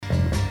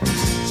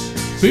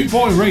Boot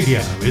Boy Radio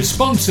is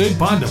sponsored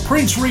by the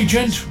Prince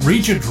Regent,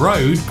 Regent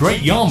Road,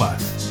 Great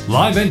Yarmouth.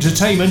 Live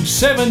entertainment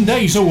 7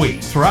 days a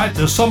week throughout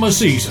the summer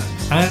season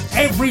and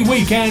every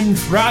weekend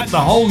throughout the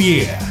whole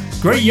year.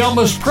 Great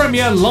Yarmouth's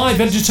premier live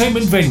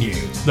entertainment venue,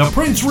 the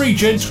Prince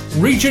Regent,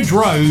 Regent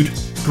Road,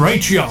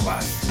 Great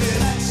Yarmouth.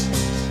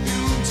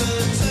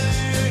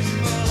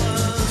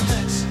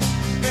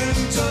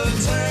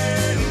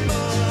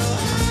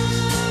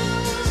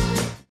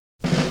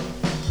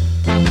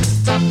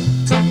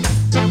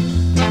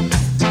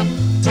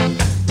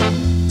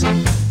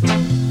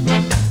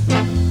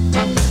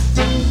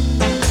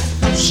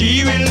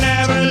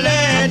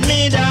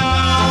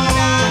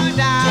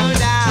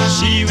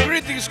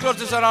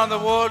 Around the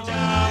world,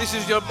 this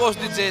is your boss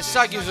DJ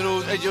Sakis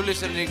and you're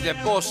listening to the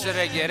Boss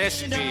Reggae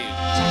Recipe.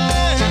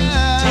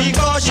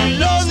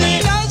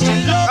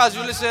 As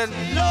you listen,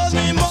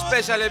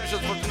 special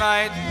episode for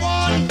tonight,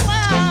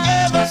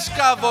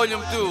 Ska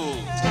Volume 2.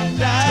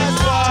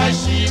 That's why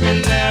she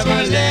will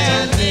never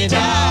let me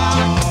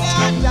down.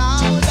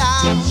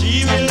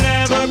 She will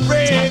never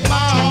break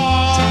my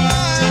heart.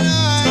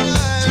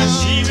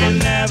 She will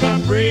never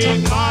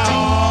break my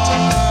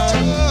heart.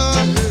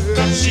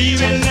 She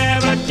will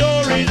never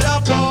tear it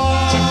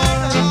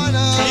apart.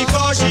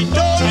 Because she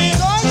told me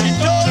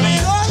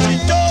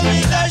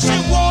that she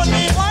want me.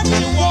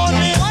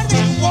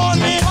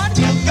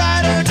 To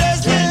guide her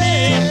destiny,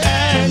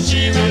 and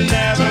she will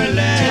never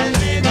let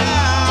me down.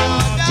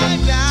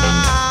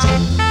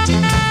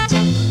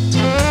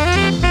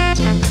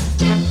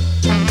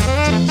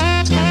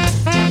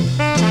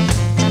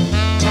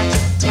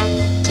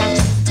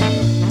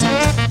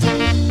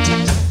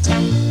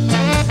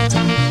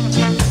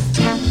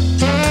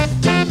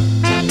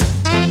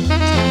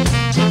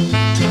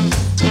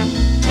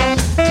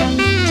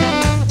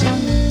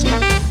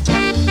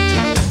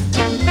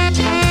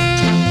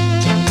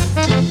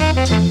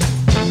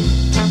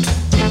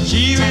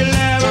 She will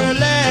never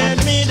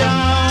let me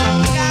down.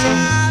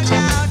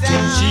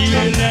 She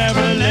will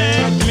never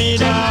let me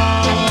down.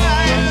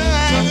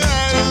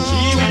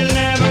 She will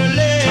never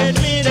let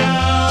me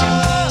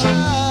down.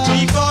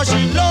 Because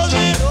she loves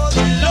me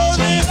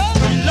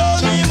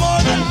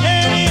more than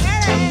anyone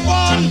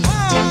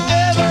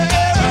ever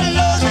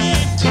loves me.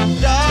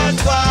 That's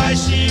why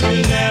she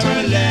will never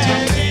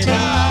let me down.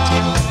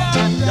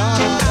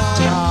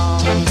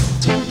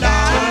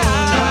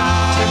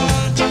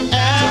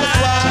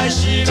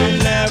 She will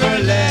never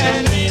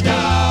let me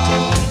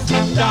down.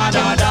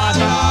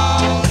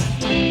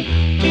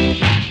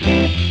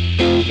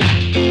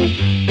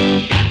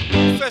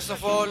 First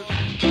of all,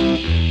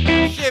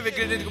 have a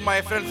greeting to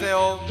my friend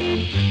Theo.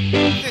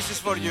 This is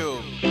for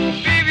you.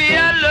 Baby,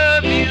 I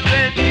love you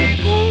when you're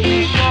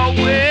going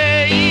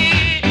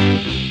away.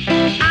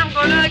 I'm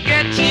gonna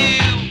get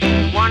you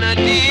one of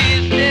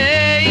these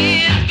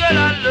days. Girl, I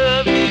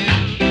love you.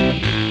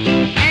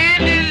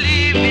 Can't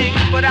believe me,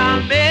 but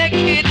I'll make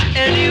it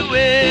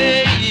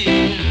anyway.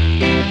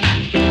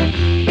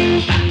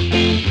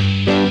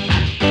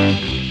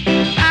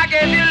 I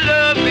gave you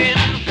loving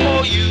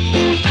for you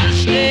to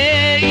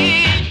stay.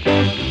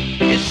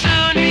 You'll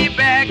soon be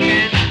back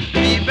and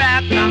be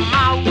back on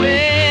my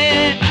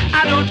way.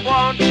 I don't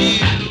want you,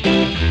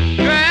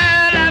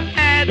 girl, I've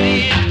had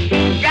it.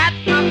 Got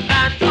my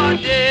plans all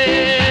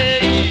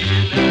day.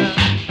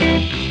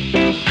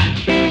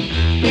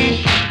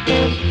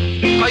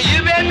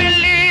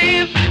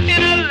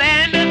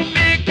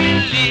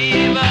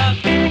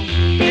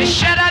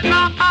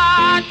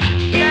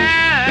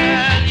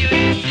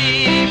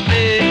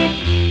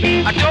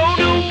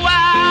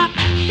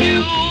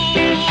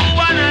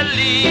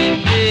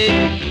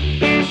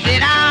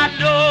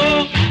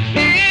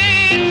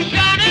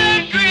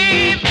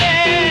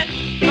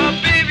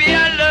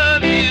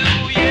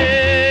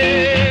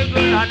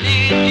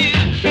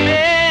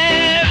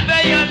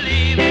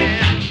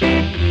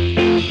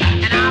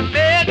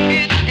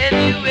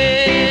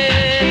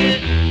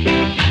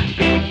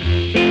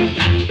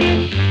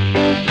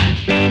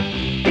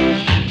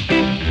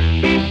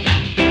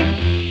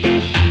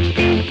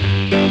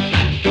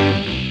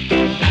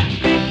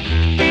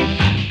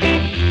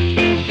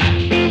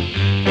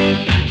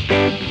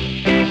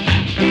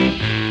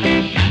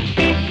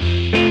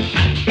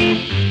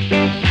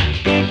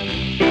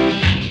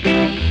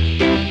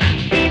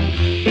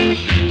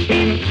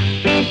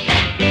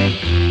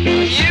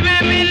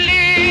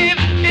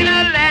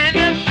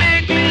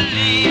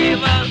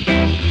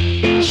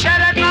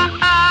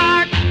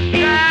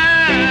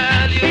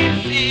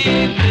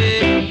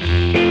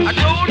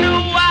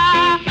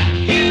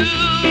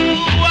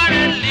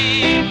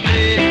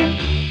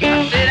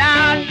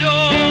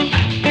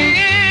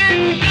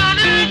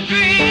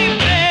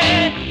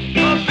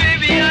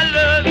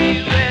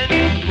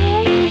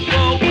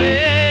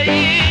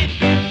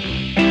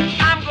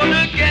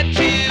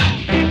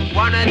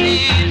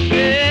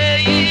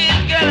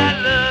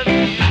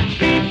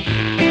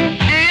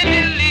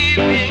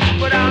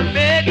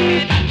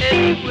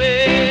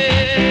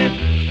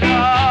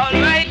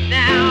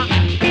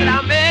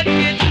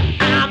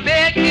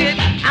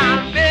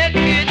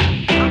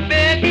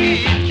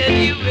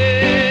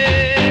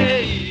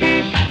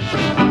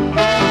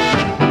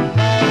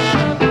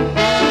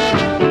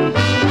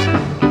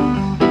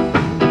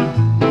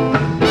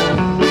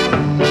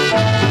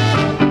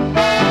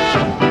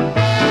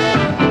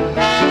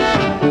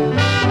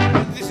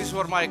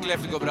 my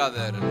Ecleftico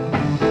brother.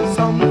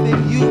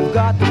 Something you've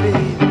got to be.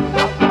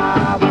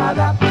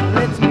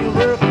 Let me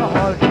work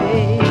all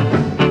day.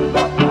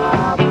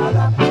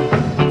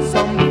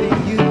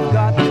 Something you've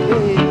got to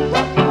be.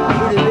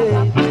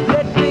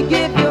 Let me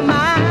give you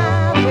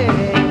my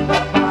way.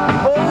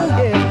 Oh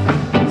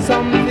yeah,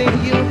 something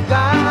you've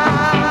got.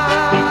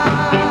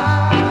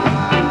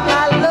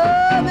 I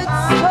love it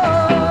so.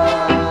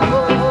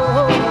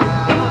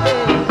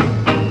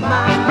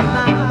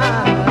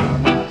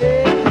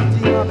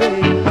 Dear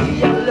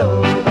baby, I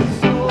love it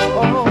so.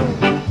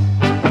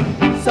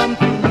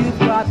 Something you've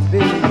got,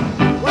 baby.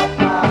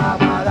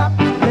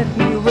 Let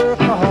me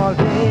work all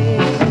day.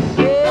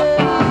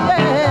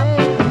 Yeah.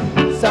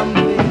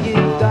 Something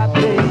you've got,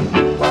 baby.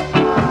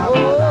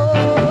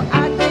 Oh, I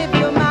give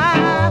you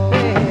my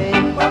baby.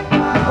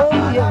 Oh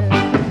yeah.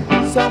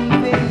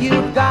 Something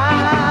you've got.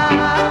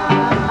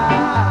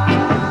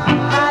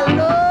 I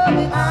love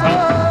it so.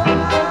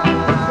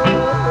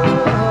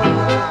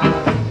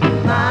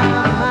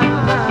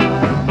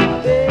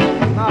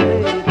 My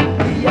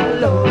baby, I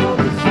love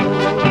it so.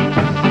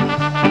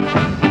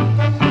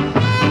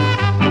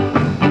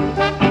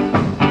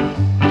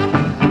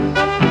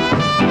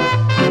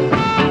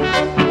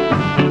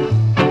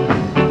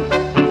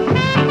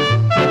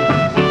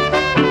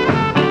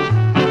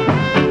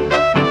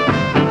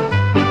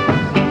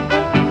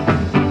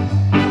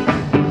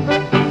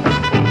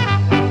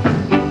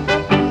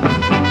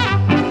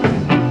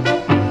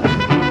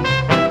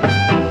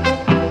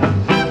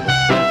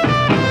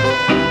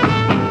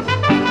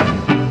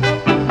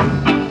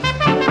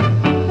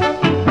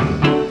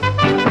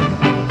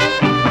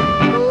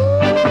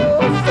 Oh,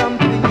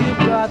 something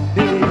you've got,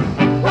 babe.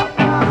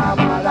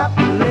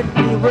 Let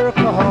me work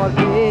all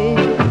day.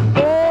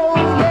 Oh,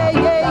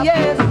 yeah,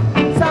 yes.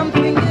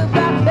 Something you've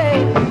got,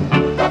 babe.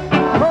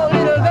 Oh,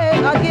 little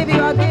babe, I'll give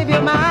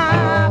you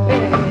my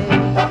babe.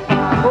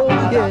 Oh,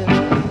 yeah.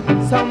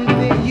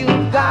 Something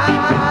you've got.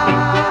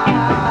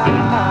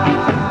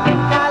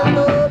 I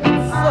love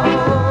it so.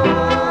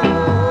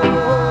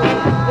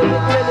 Let me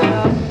tell you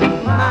now,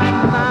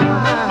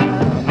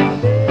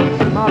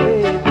 my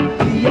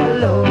baby, I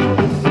love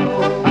it so.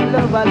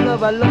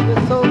 I love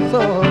it so.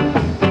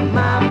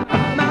 My.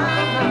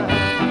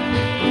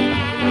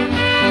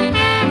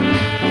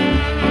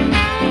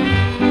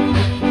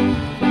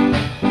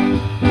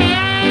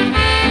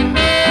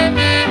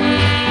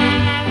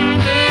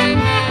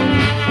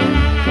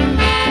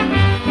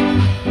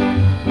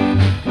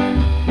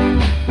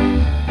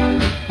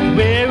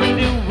 Where in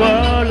the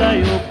world are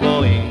you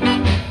going,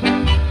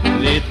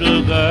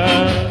 little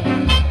girl?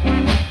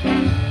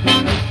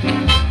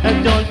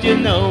 Don't you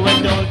know,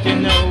 don't you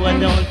know,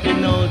 don't you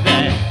know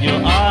that you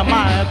are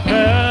my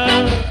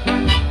pearl?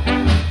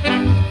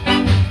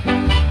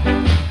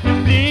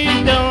 Please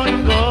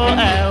don't go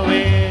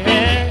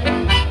away,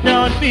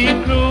 don't be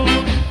cruel.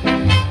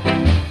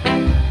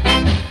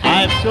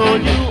 I've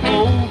told you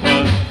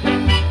over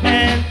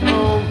and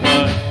over,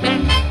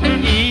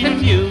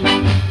 it's you.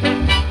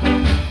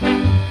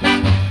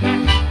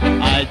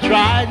 I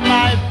tried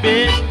my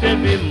best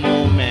every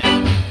moment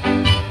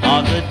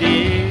of the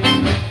day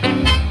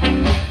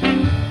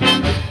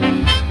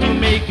to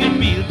make you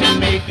feel, to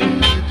make you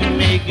feel, to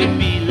make you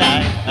feel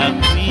like a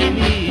queen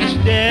each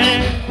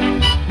day.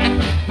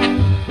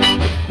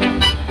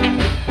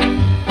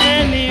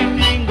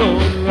 Anything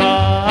goes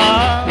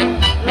wrong,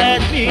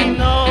 let me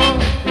know.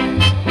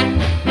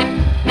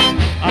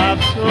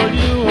 I've told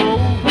you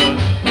over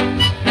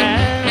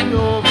and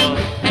over,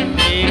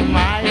 take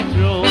my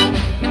throat.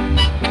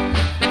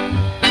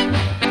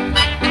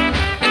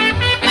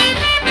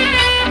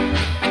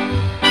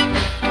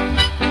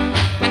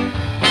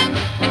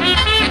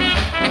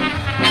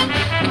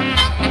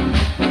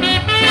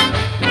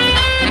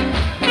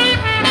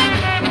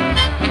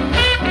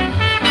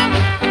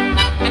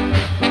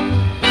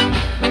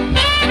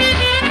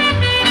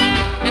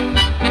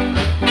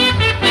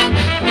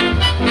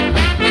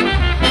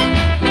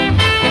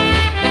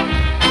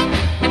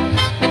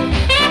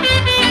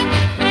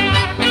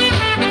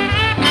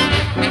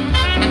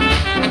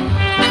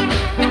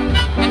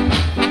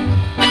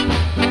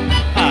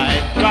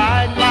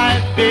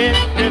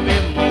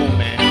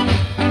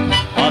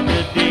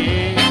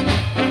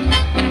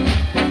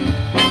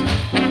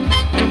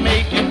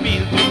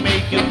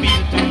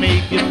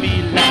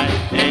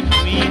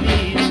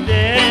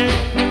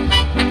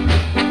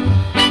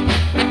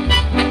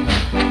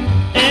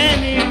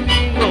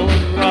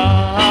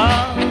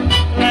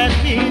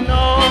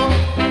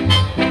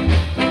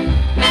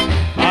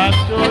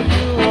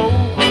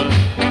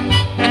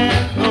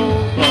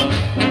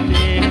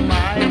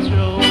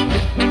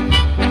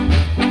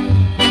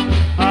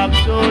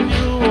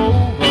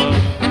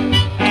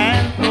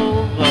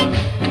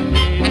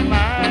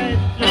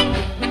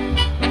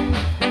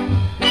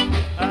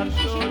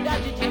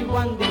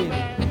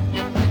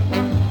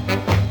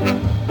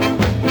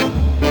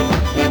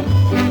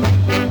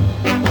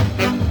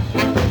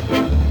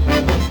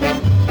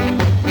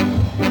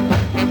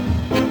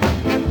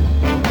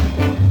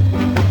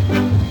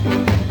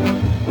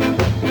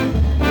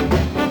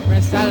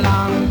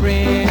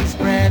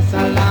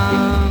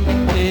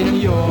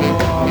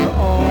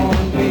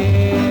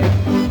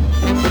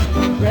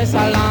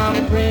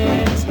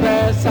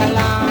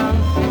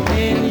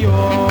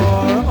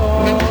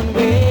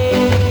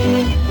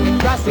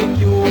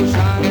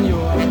 ocean you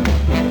are in.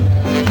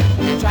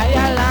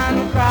 Trial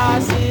and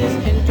crosses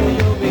into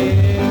your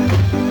way.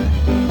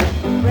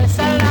 Press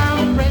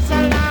along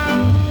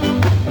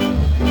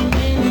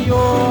in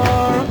your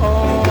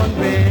own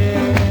way.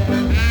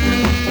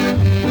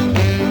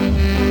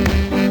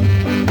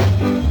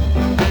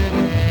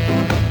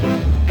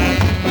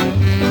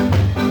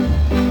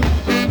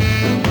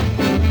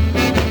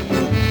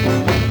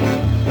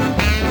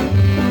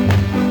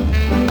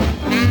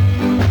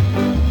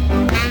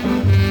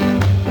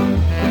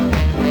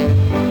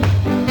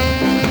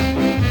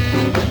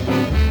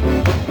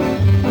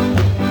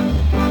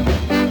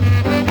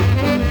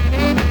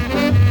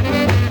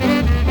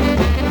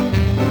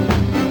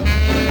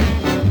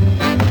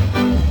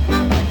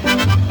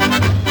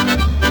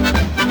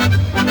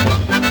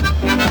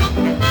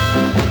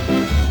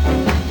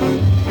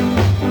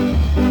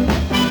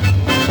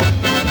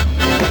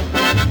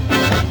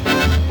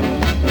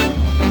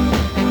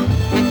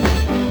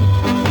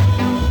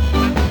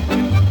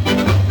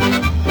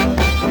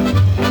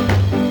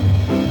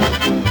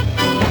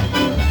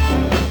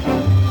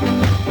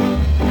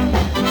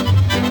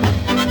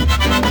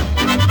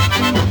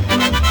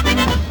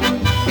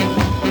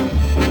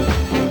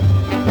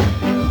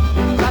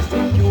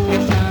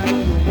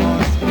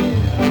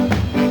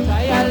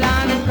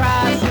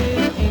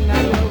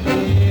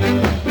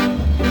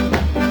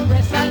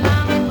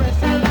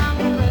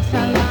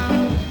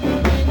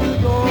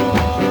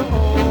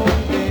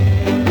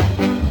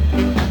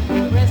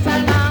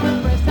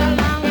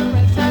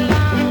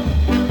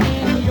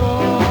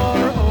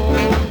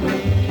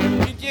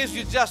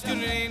 Just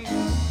tuning in.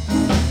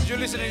 You're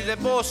listening to the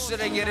Boss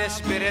Reggae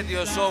Recipe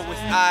Radio Show with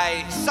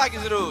I,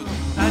 Sakis Root.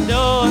 I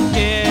don't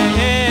care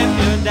if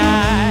you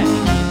die.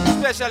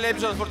 Special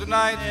episode for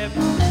tonight.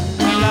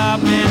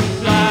 Love and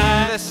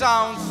fly. The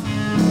sounds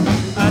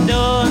I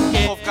don't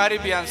care. of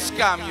Caribbean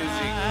ska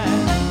music.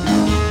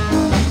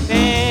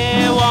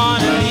 They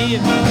wanna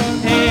leave.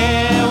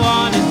 They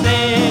wanna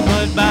say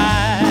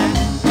goodbye.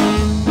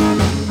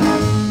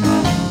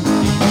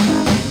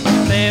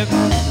 Live,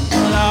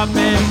 love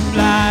and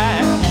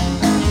fly.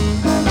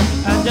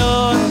 I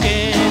don't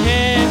care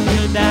if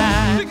you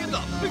die. Pick it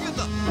up, pick it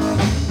up.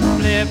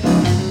 Flip,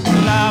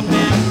 flop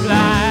and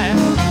fly.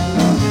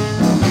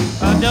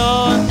 I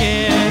don't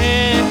care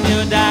if you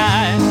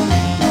die.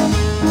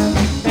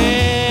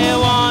 They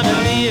wanna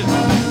leave.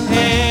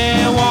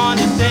 They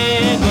wanna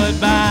say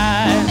goodbye.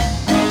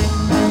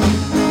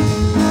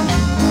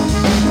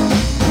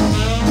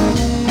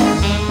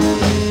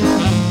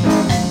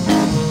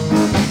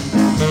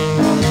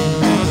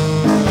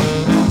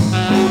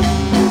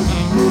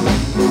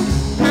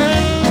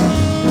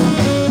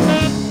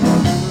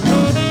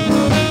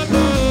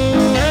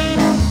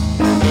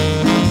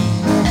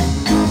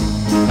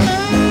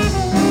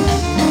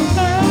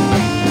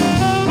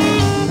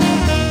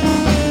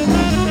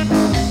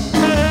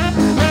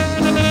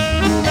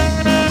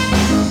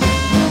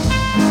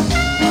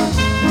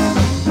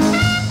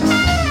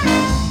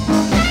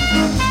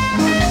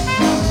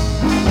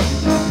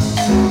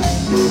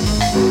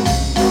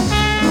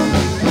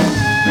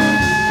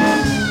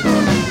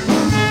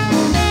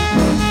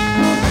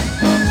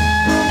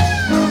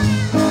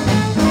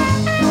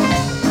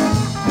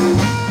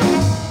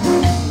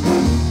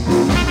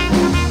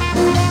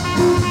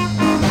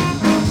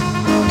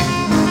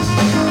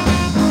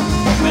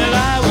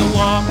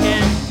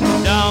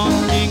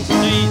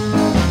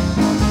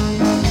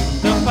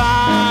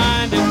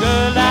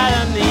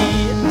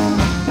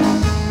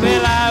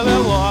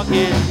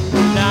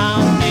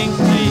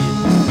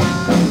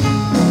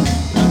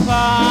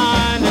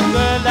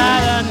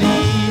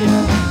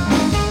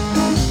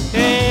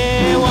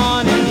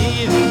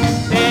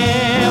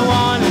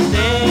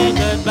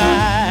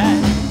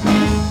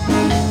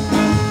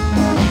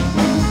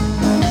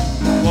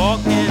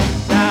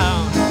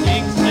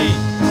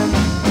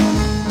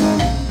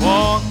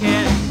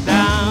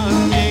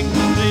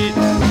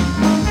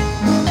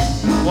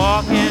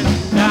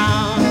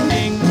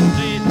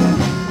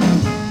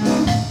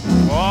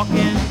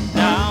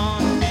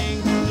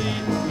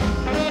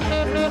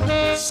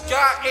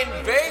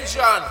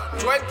 Invasion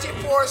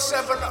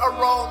 24/7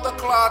 around the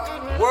clock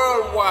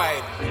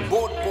worldwide.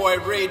 Boot Boy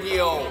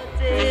Radio.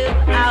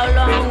 How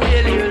long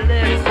will you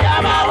live?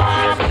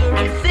 Jabba to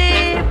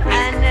receive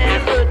and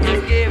never to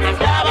give.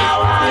 Jabba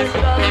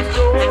trouble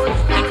those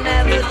who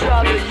never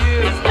trouble you.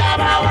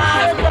 Jabba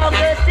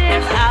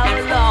progressive. How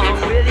long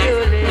will you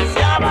live?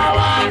 Jabba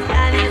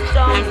and his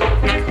song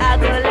I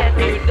go let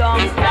you down.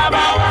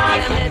 Jabba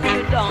let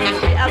you down.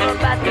 We have a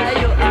batter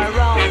you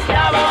around.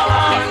 Jabba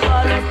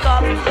gonna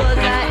stop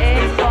 'cause I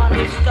ain't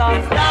gonna stop.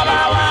 Jabba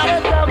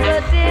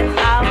progressive.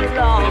 How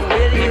long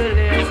will you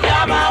live?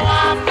 Jabba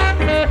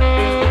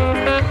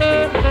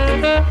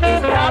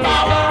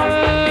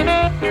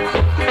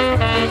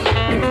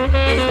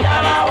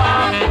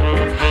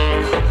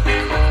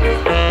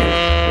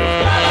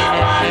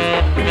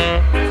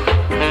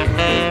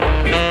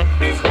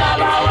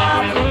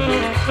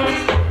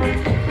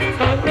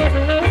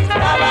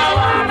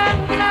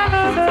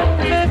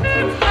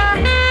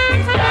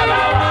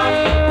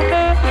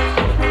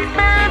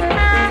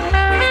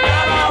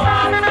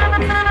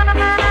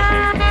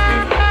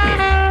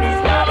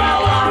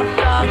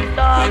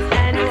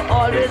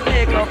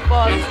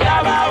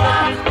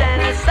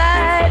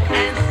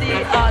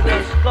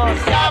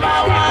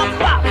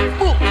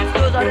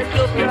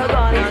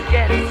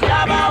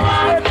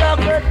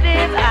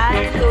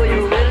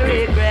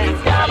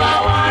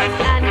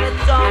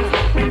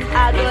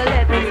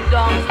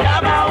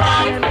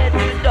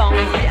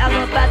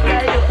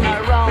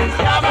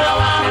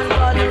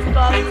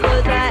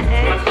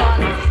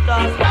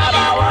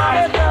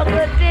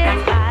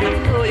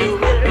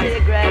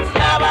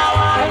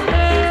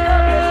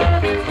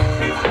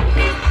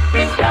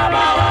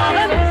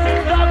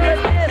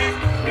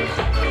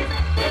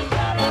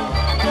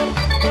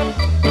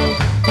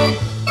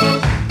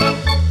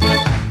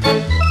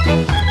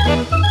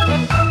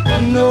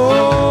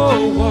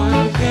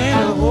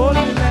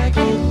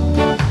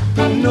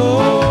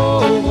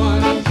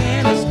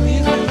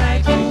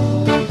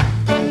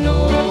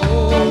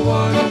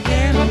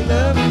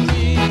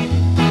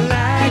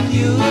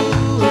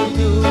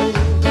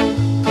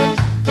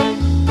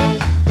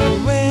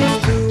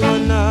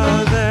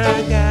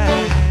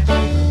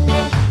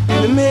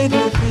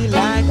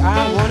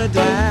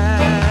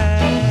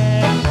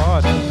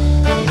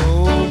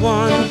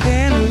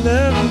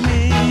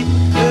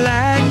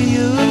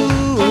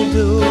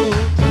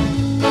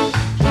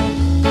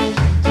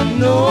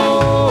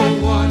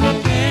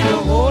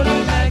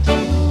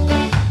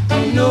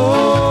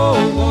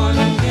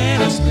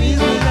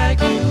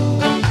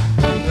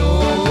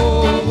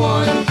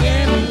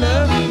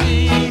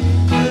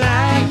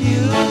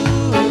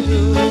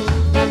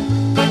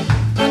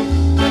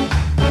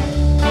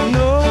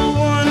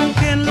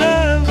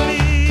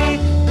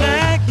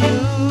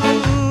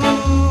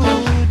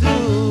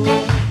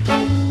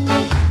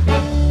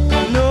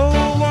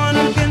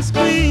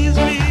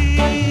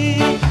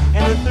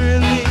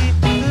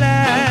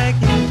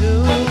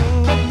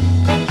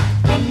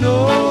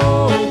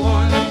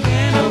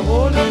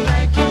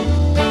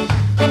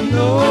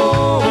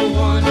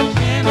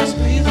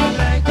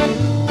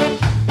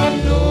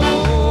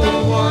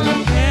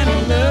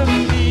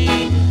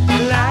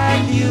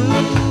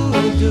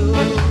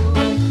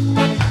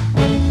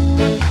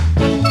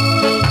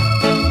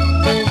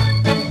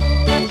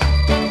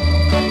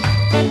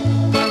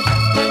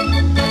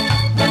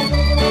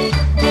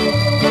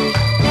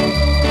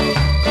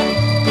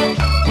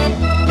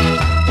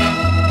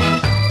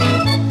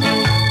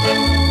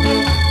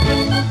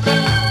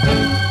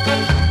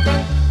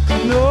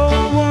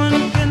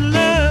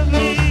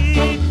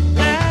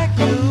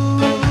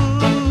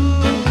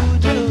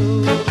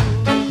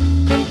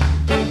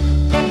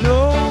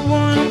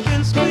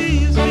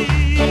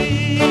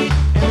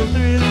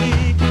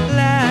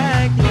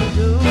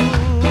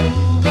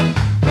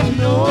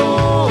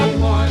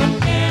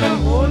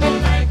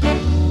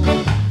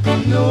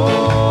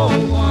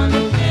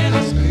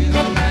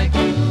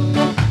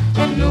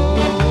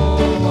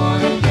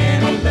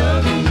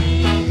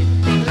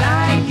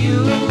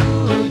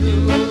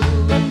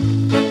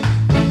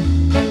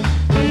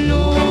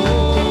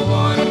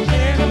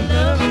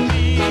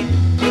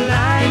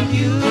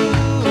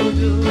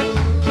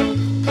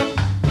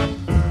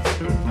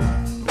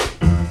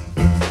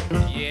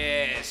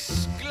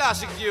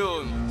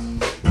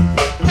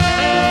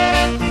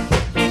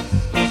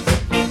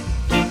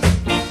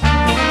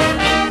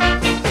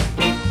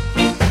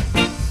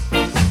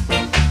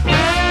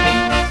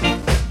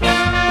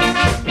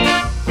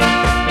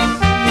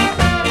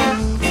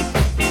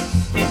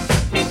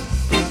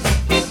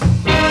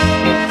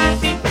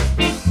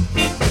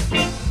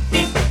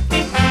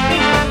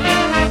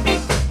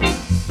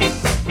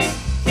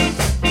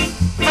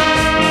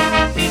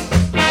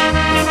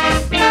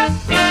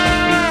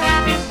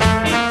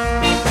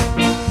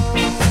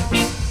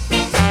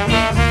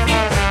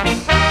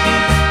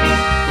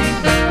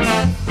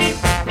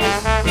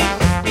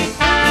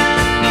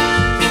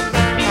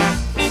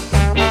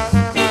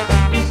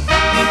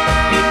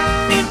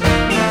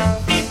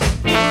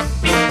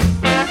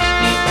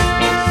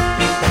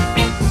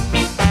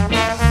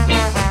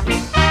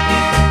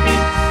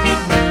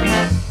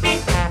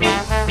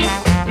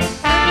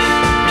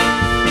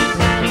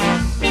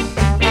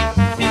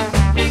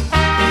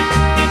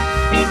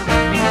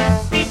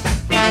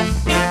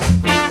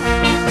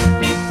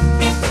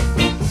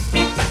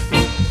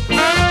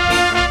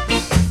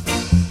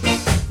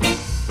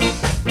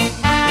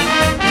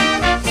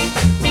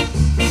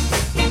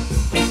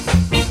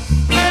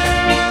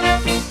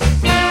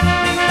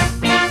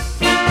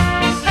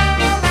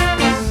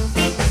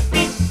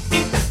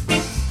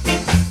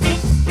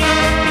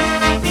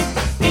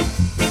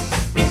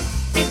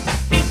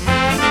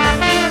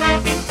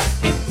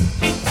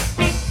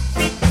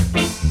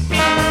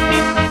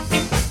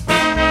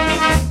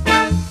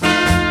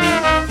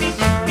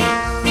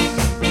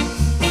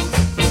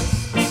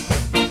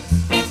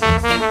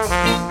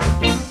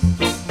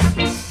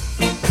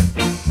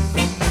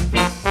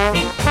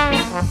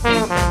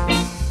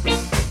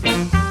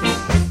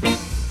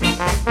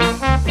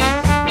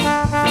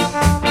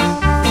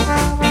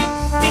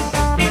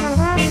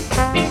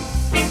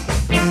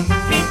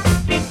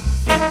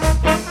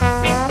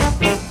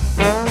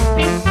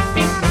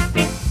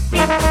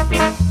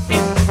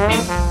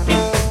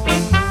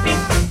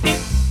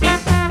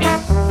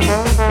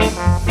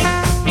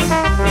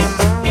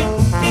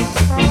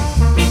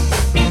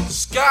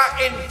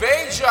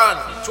Invasion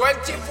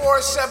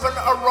 24/7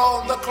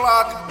 around the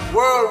clock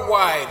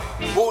worldwide.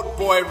 Boot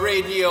Boy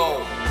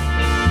Radio.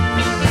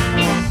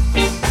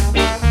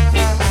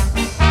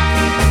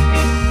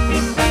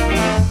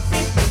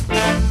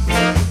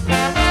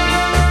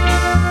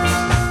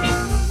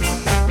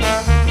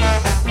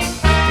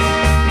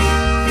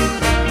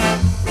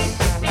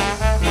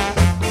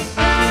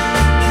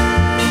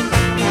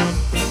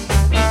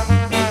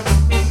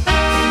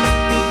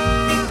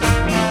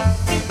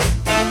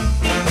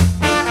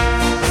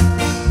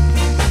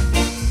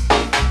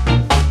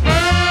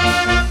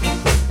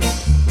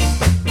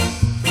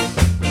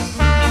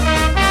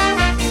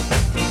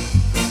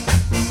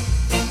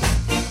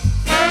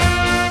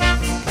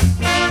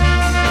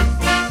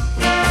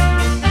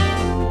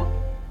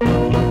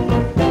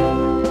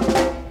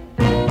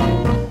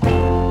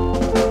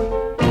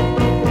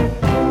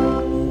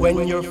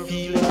 When you're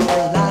feeling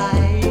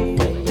alive,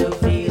 when you're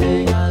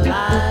feeling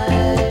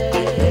alive,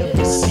 I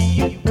never see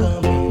you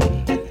coming,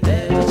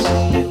 never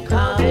see you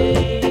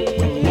coming.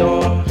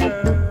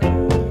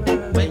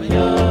 When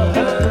you're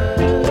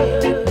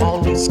hurt,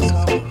 always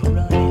come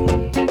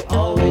running,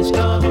 always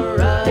come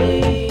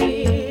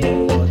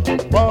running.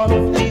 One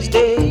of these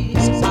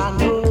days, I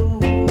know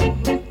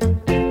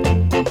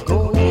I'm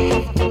gonna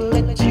have to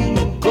let you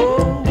go.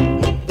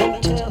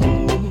 Don't tell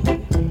me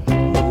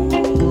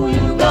who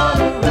you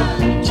gonna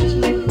run to.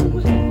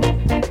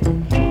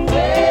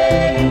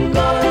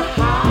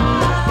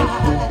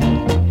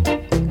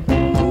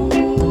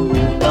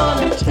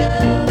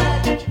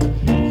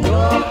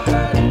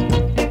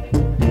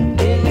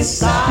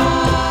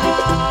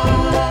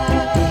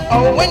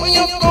 Oh, when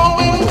you're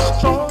going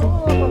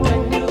strong,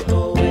 when you're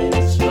going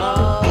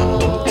strong,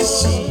 don't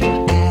see you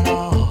at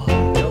all,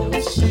 don't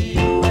see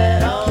you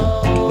at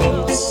all.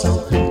 When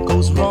something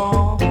goes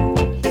wrong,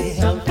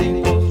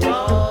 something goes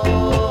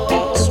wrong,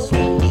 that's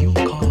when you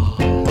call,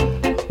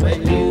 when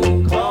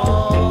you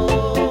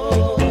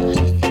call.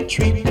 If you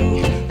treat me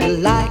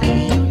like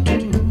you do,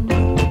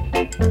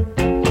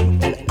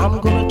 then I'm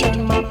gonna turn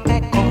my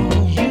back on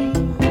you.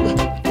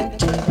 Then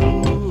tell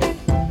me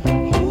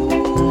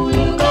who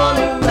you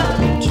gonna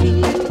run to,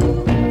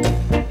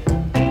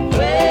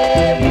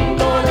 where you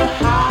gonna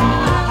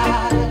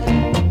hide,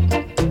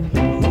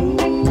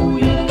 who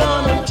you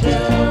gonna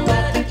tell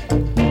that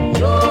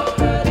you're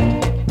hurt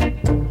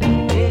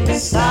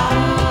inside.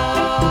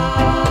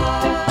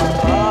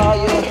 Oh,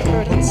 you're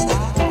hurt inside.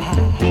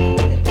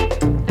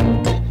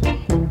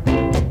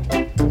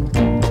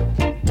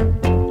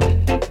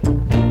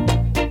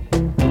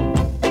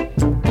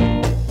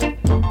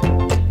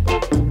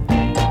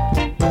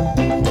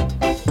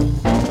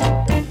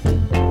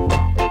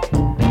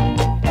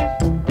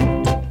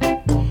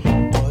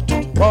 But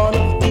one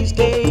of these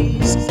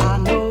days, I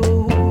know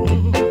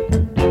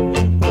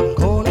I'm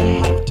gonna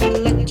have to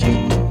let you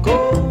go.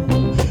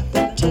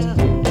 Then tell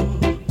me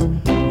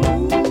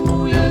who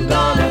you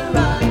gonna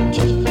run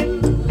to,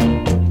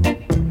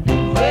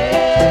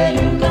 where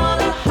you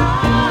gonna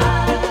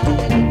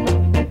hide,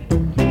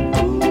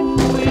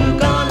 who you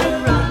gonna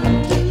run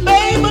to.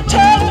 Baby,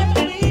 tell me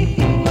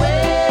please,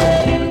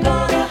 where you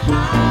gonna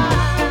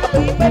hide,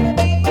 baby,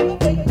 baby,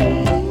 baby,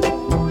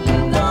 who you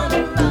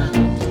gonna run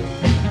to.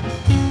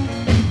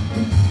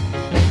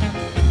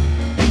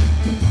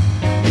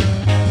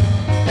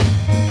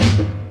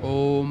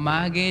 Oh,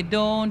 Maggie,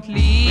 don't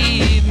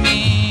leave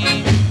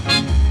me.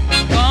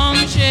 Come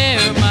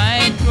share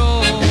my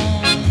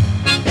throne.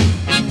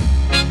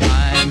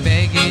 I'm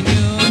begging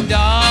you,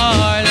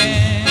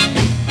 darling.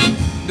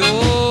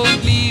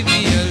 Don't leave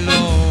me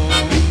alone.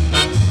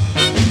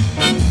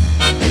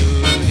 You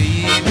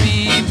leave me,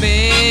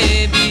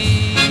 baby.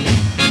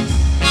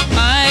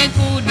 I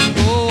couldn't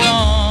go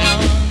on.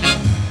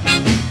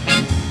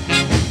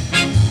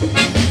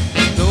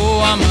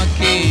 Though I'm a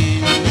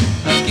king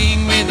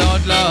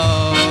without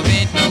love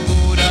ain't no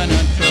good on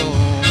a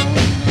throne.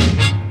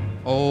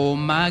 Oh,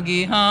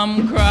 Maggie,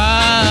 I'm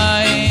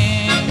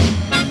crying.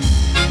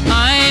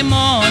 I'm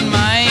on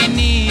my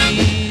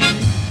knees.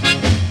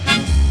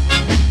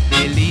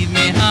 Believe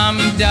me, I'm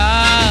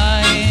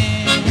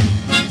dying.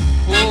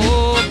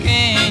 Oh,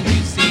 can't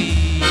you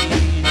see?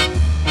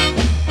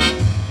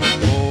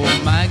 Oh,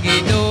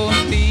 Maggie,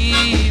 don't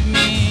leave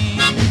me.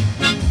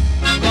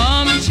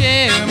 Come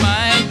share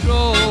my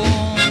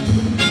throne.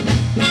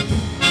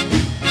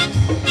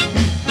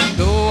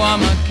 Though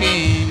I'm a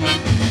king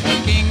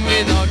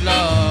without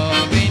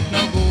love ain't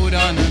no good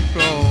on a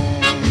throne.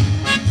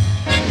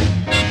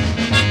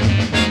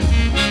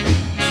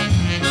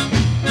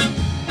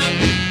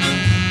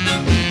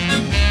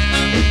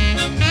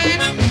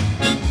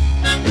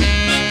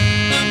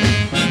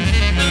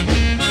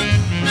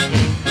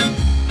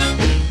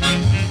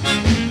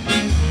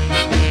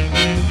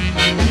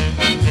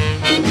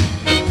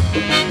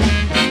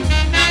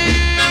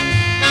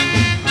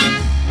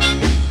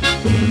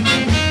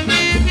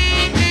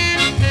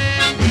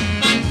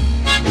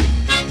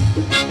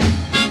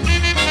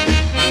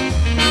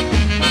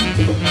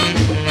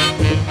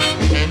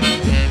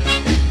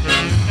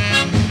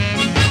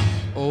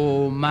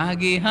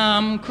 Maggie,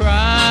 I'm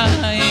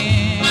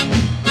crying.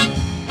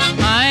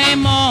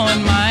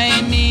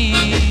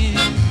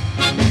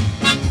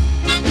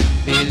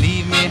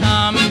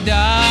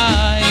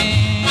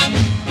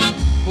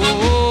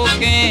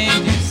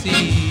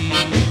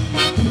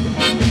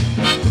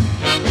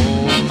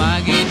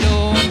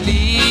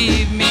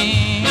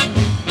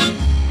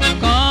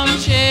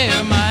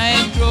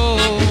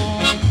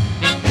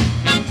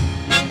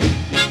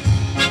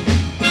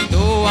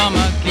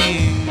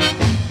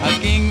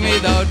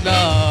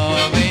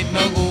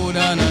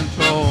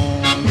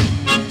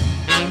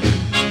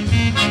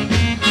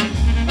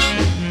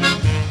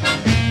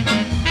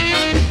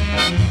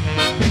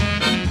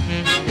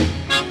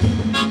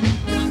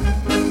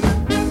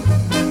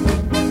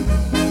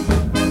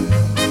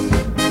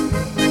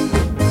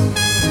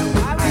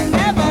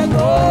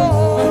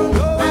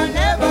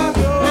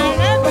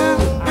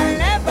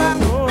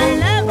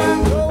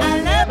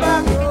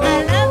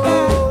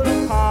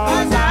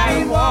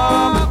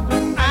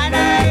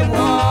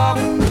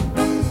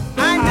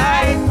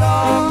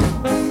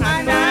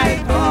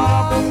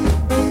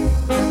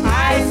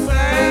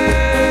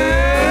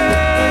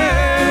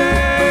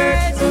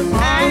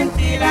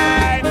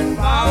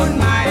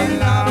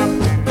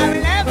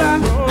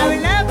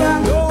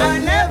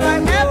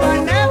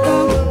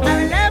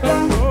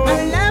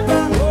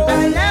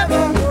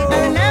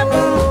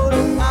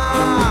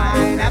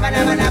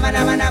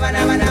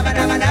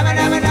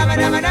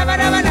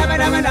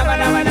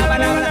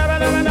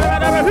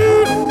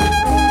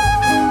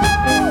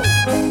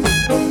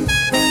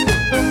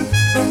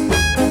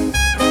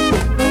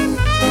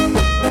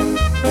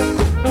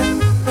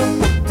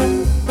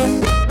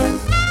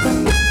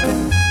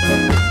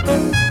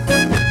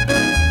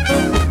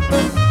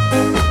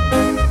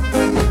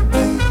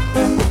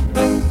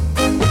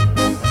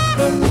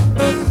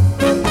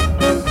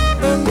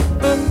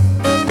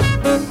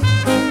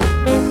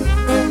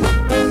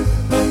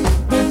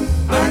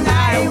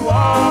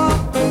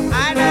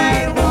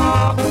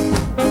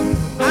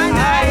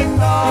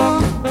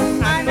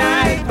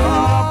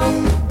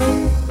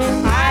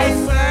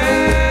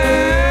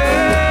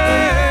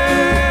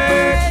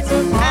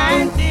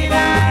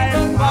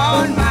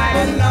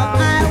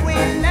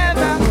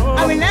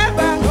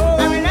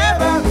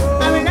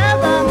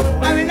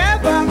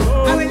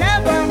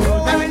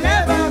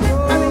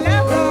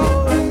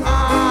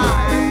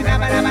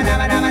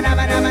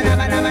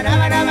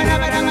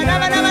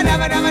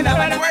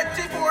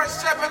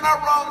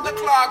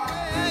 o'clock.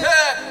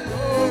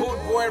 Boot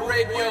Boy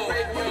Radio,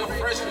 your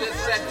freshly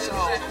set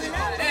song.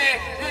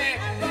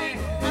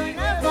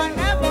 Never,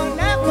 never,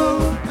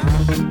 never.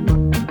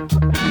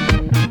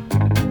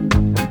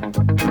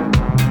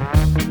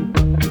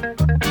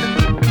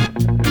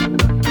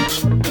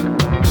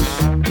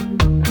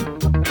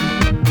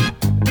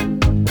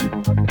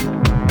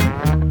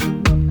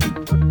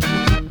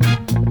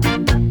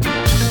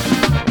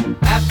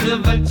 After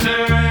the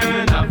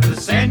turn of the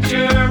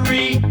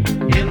century,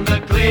 in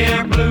the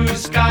clear blue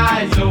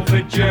skies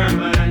over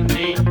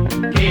Germany,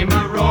 came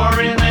a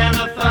roaring and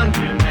a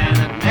thundering and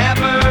a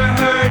never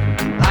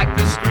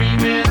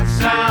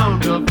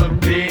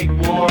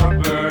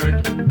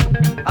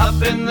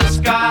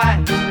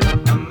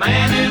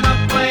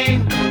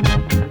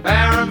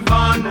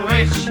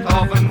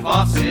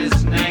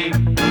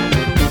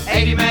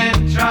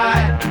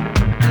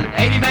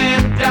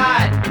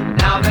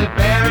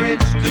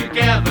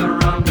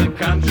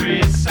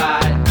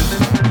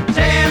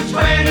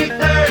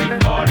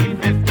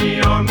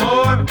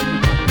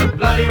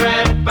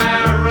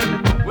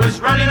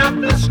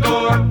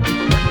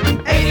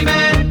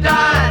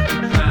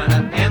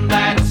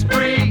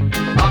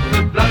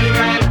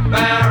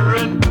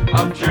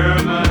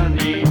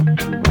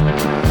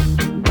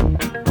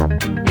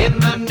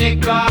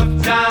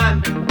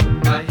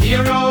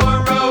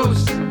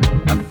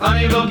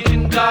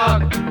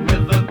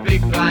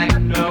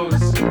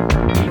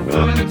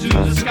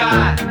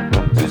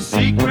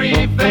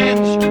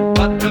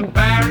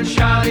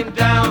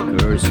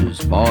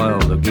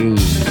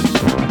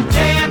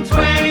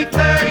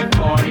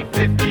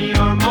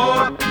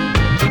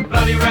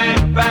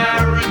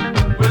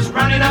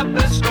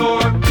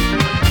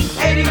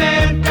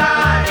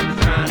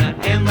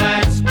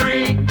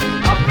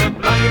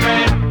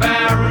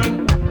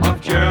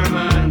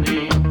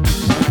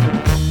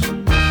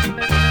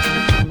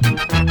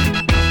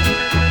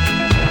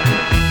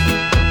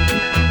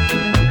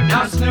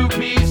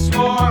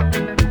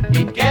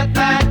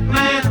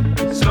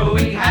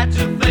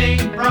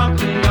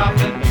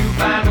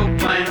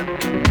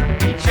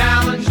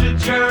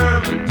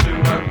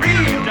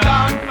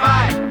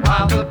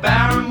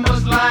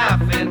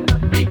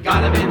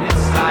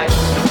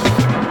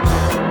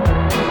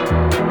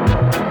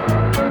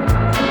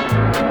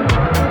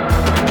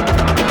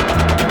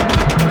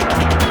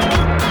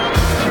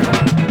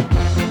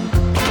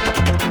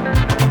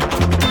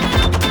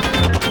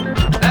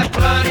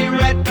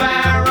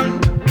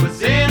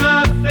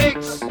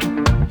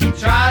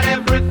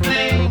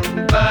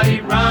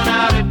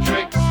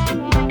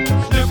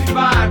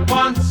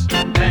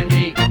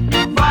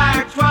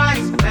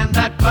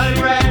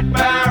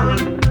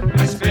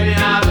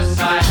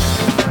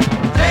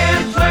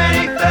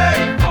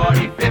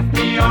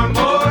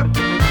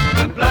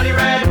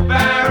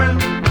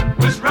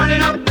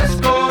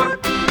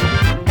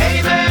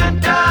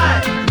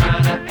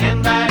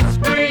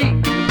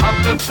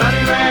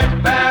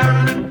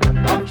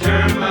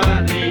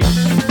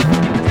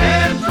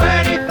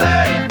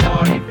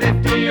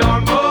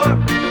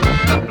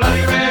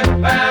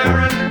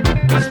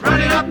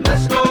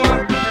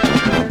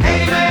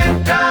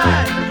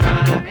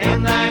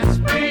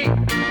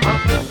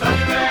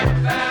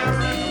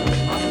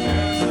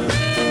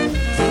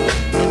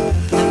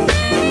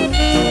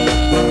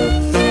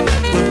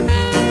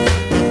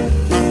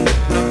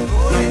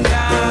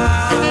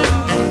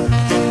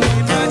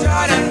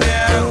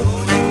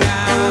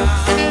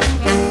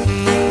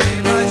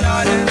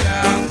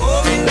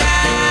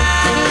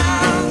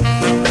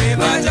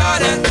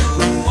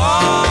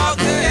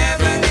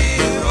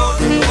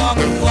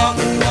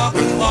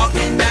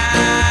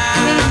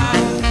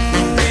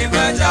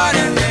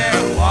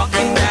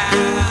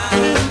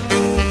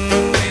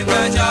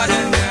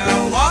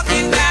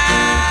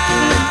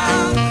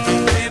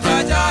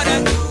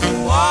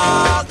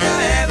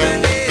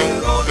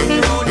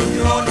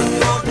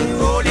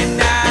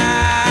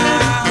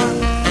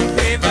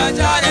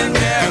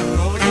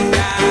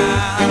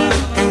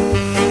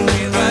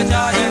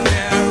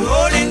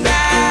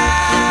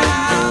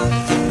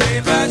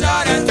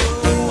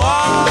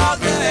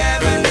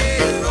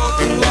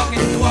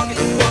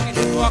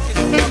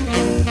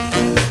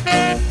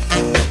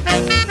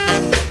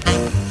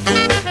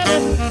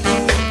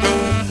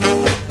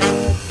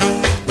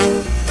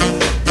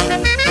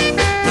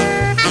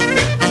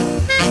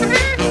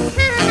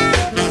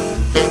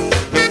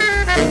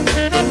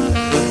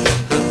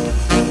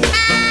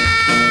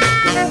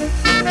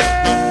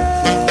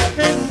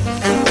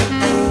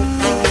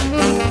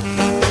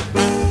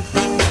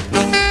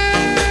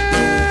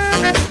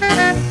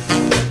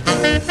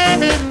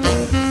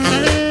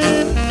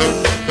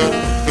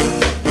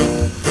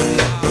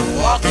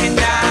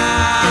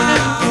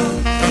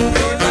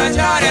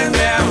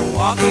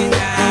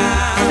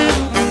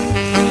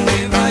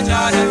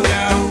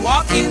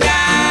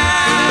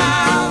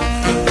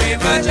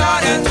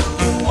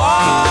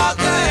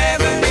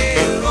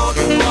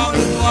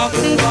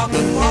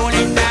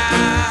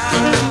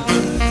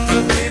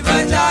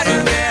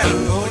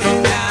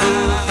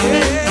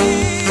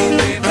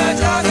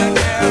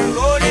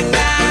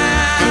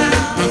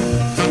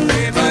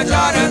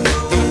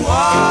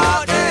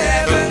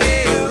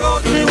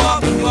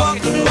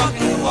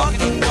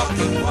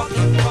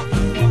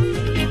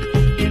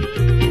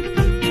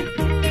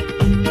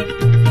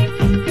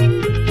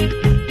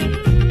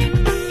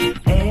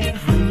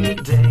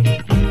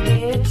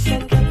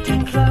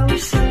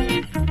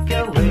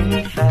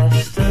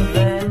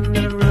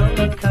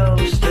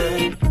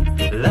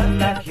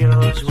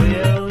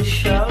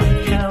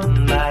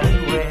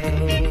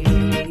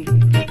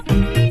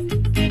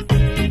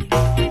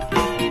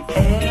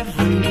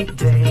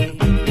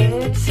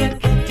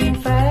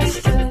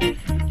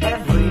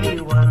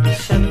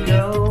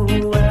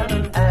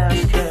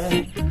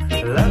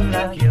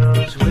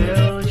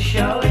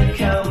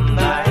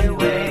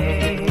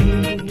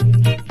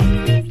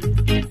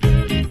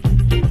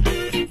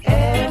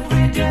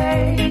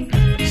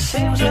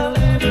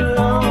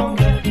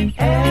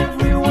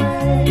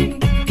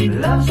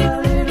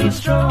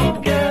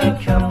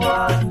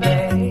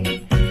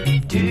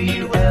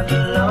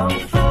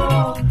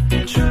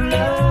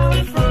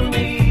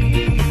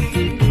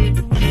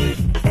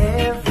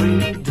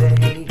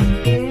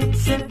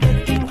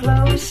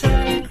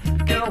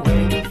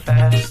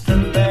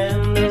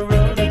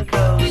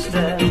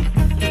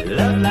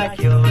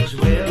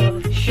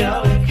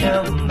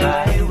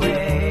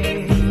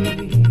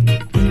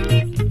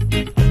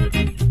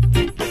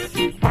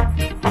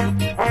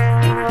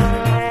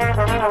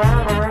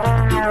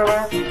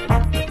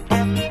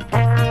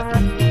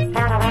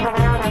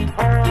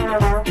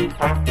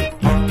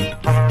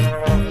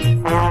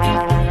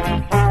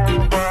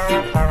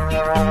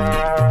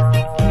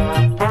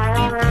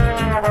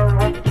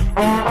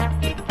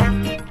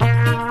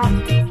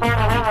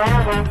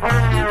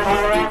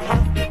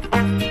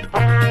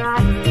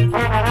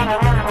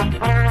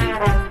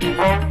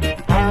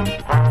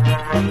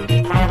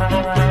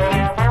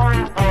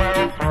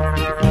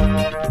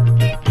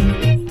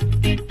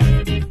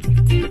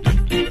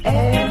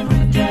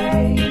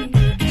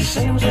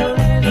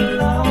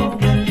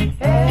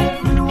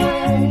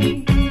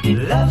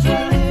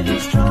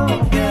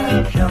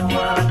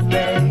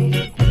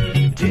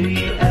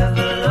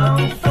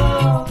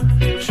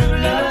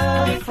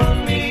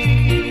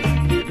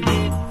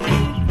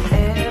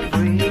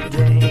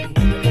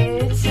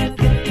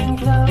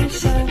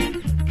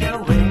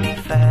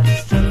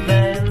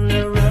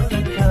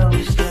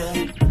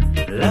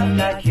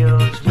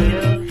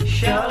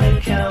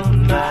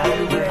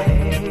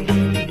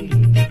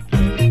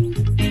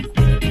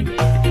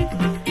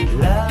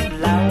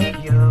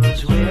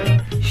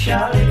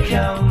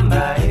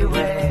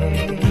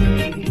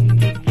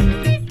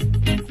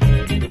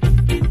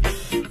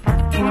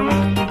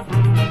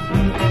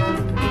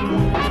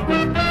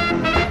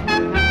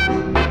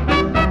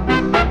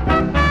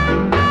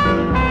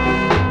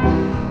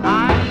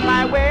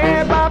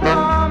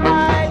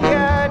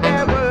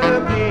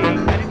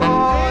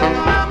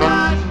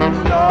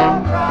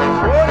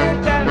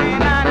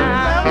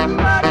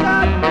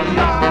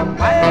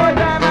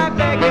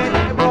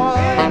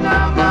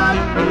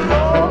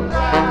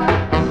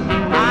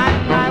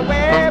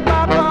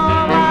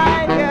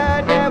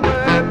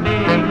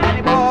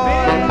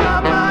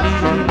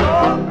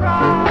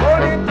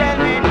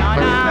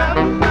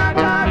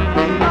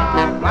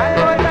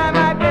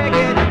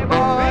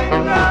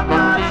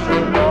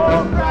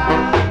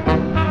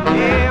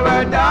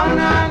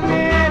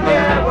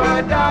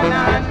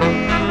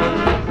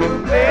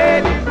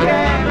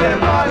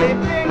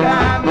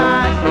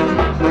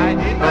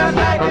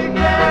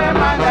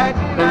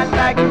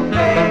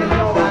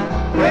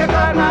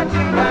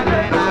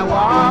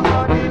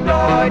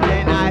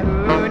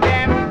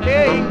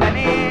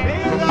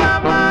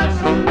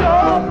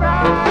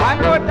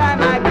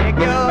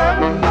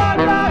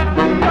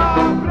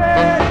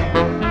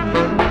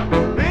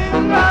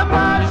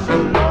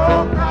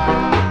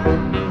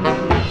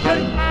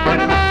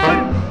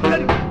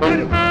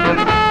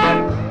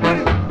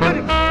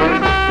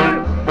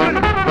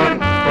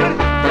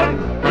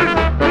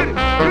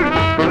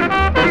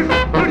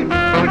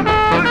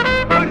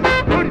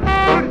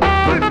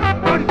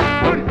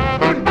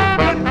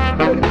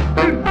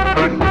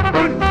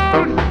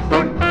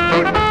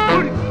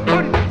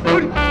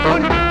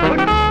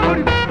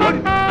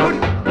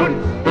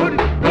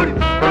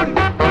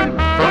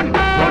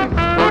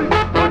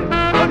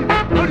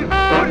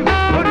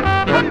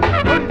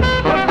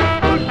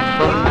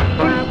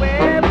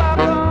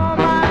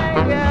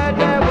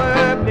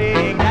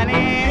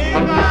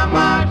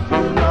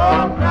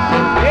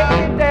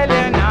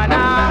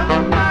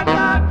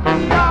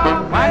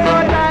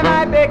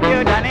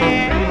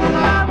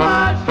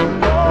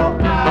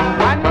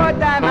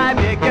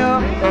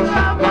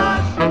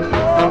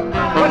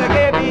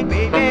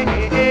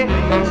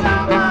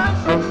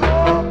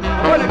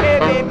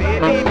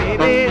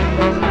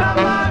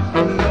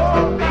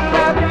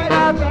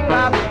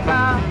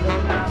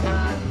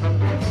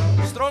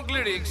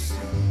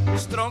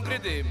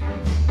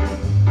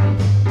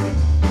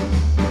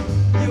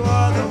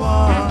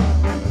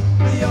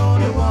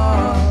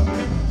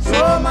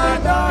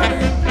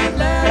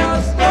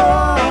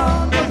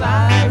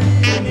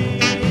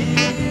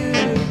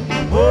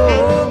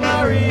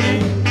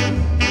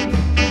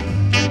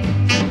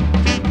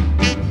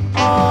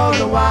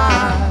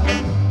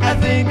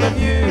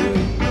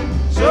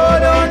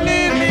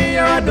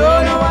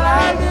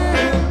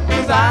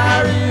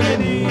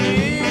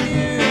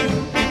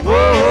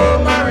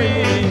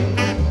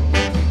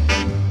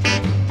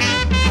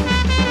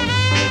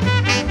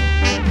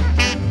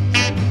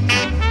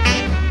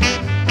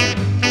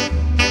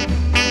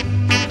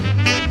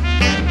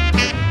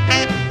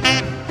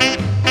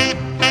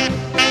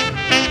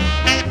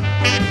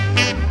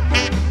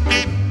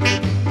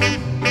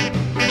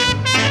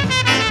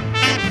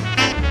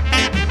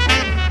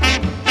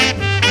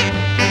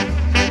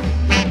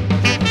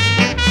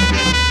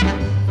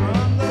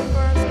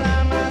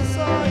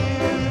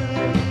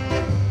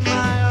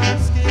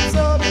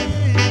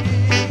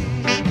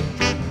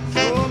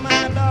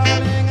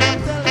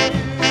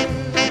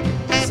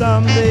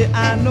someday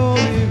I know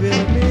we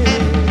will meet.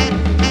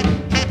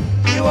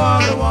 You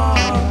are the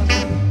one,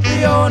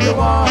 the only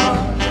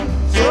one.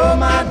 So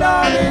my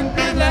darling,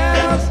 please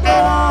let us go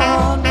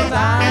on, 'cause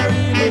I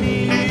really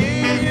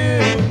need you.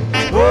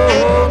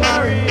 Oh,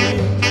 Marie,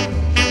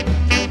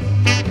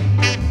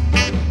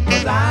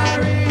 'cause I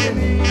really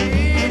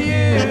need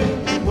you.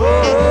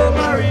 Oh,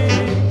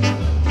 Marie,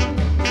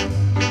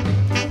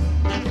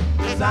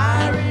 'cause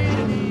I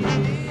really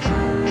need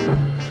you.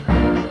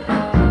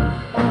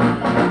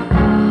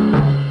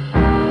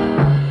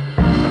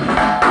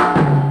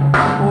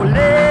 Oh,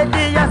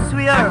 lady, I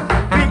swear,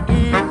 we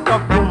eat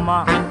up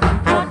woman.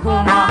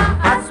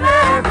 I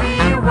swear we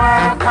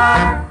work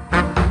hard.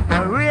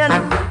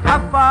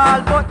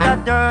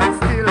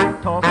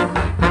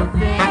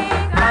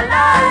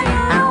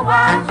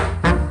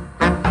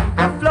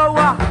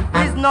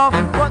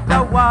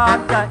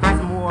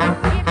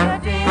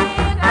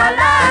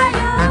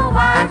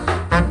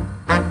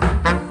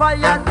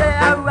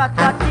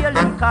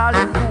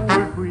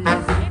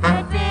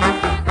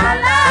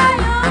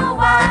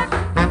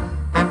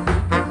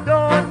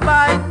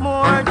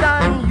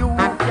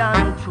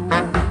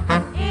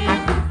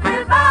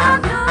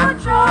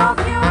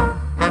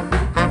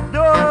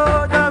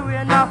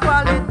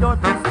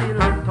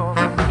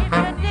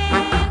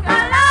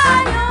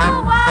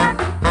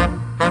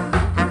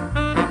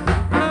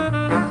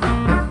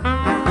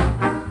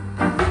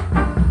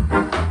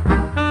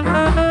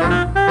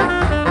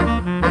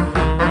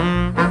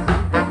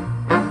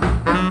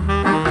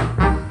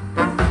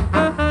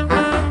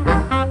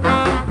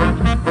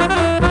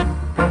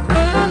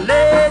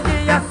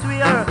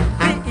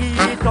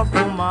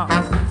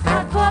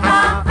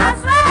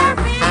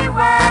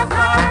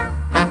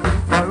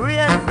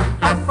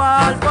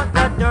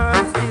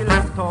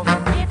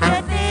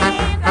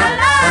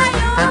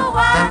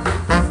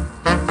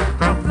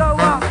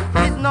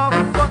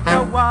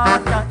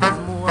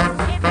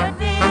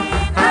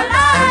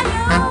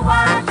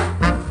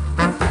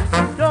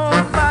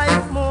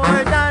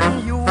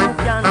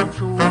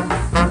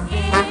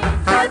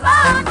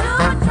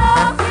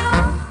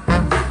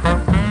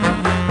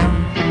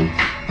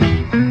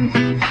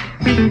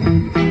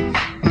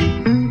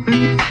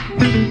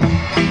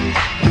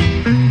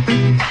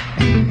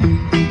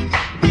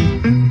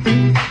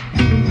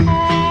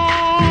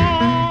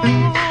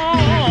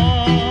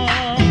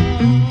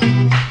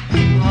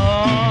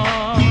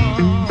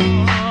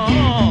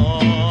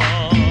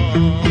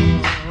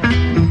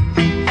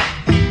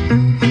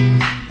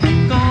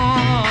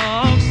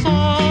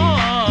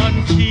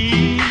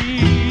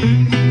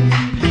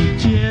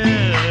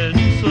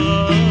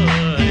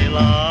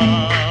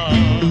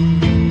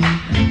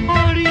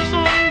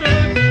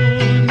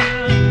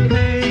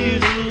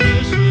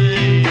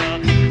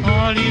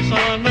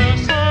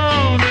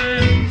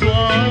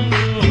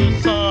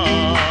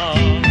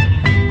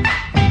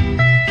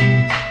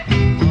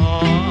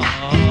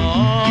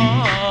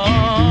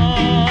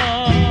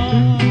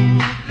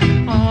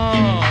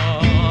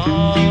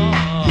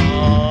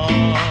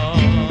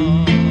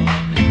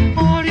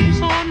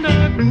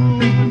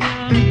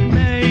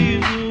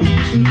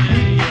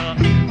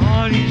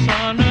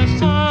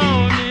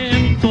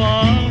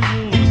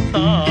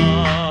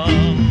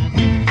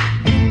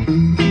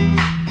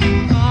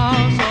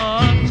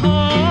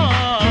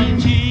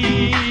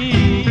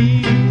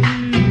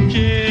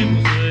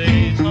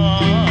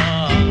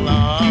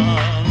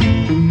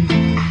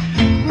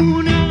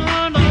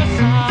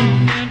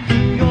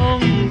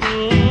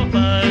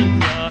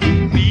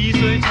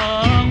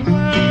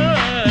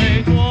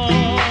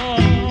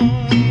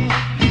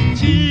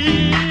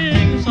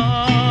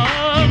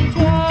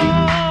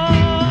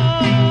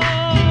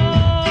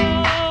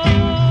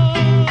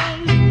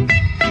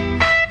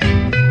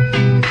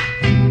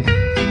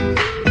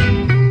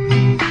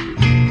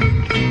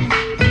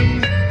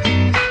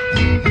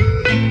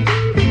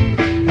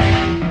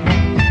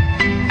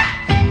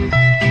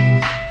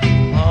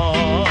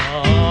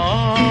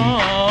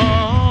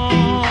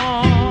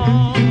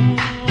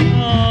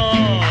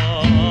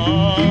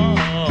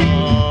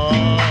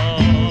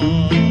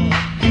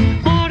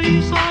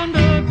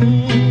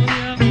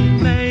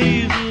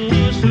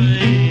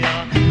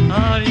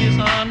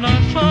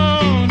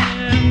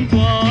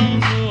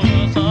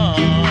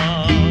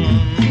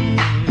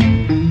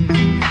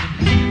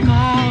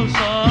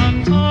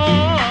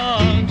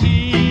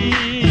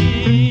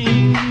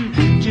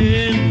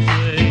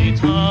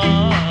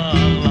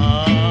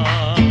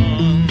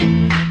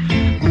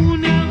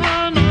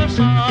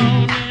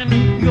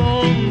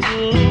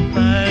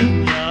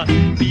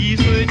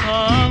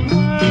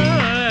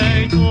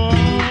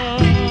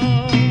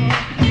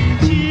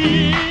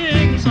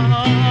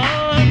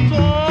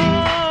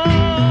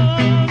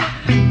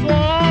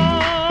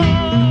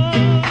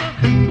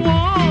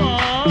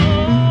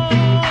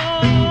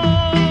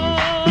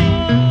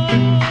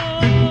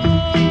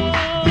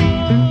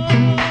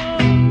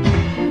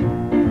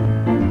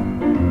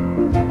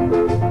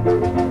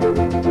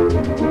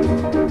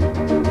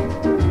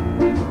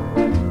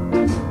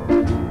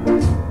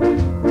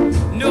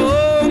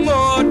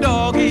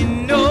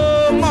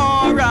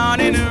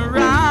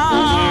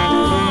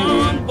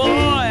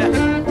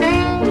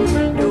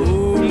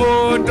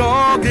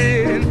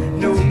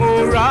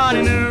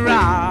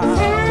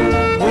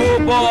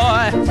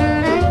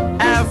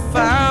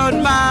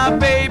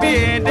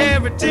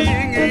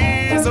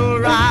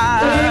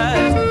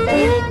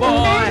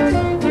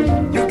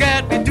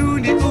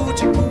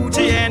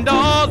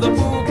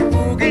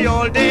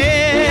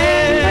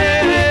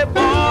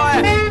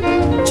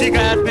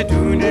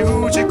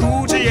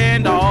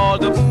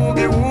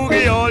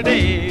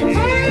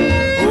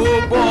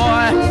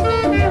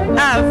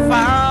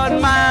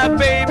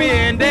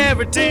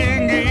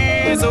 everything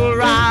is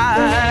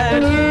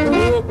alright.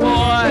 Oh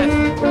boy,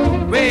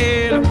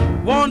 well,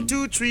 1,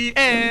 2, 3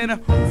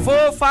 and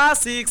 4, 5,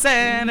 6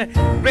 and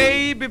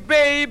baby,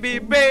 baby,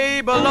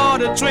 baby, a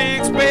lot of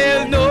tricks.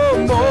 Well, no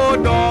more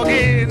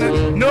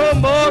dogging, no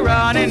more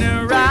running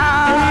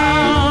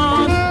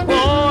around.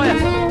 Boy,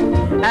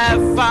 I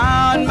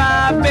found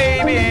my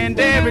baby and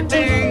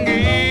everything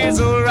is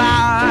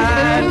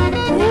alright.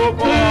 Oh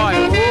boy,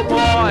 oh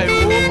boy,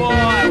 oh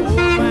boy,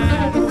 oh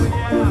man, oh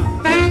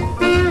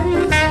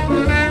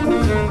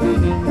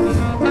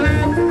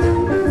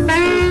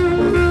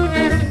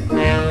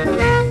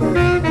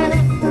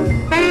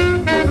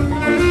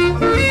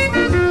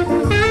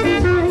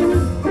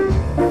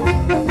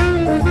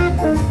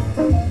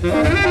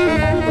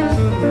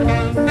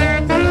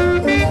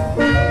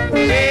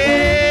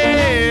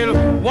well,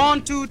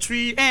 1, 2,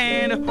 3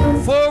 and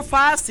 4,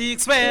 5,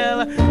 6.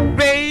 Well,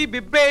 baby,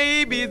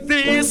 baby,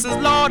 this is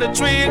Lord of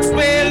Tricks.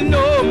 Well,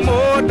 no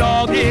more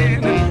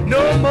dogging,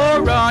 no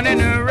more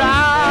running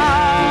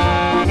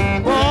around.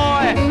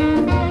 Boy,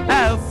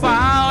 I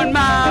found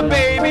my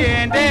baby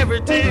and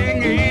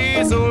everything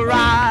is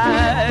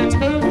alright.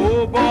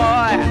 Oh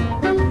boy,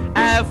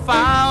 I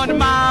found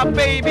my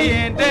baby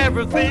and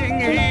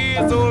everything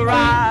is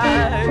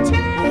alright.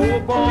 Oh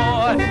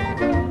boy,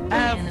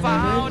 I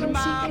found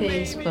my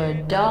case for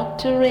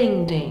Dr.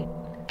 Ringding.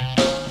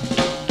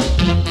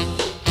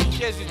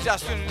 Yes, you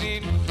just tuning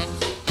in.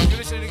 You're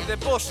listening to the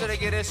Boss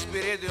Reggae Recipe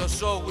Radio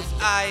Show with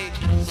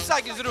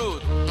Sakis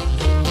Root.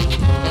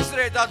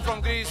 Straight out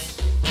from Greece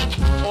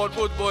on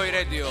Good Boy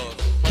Radio.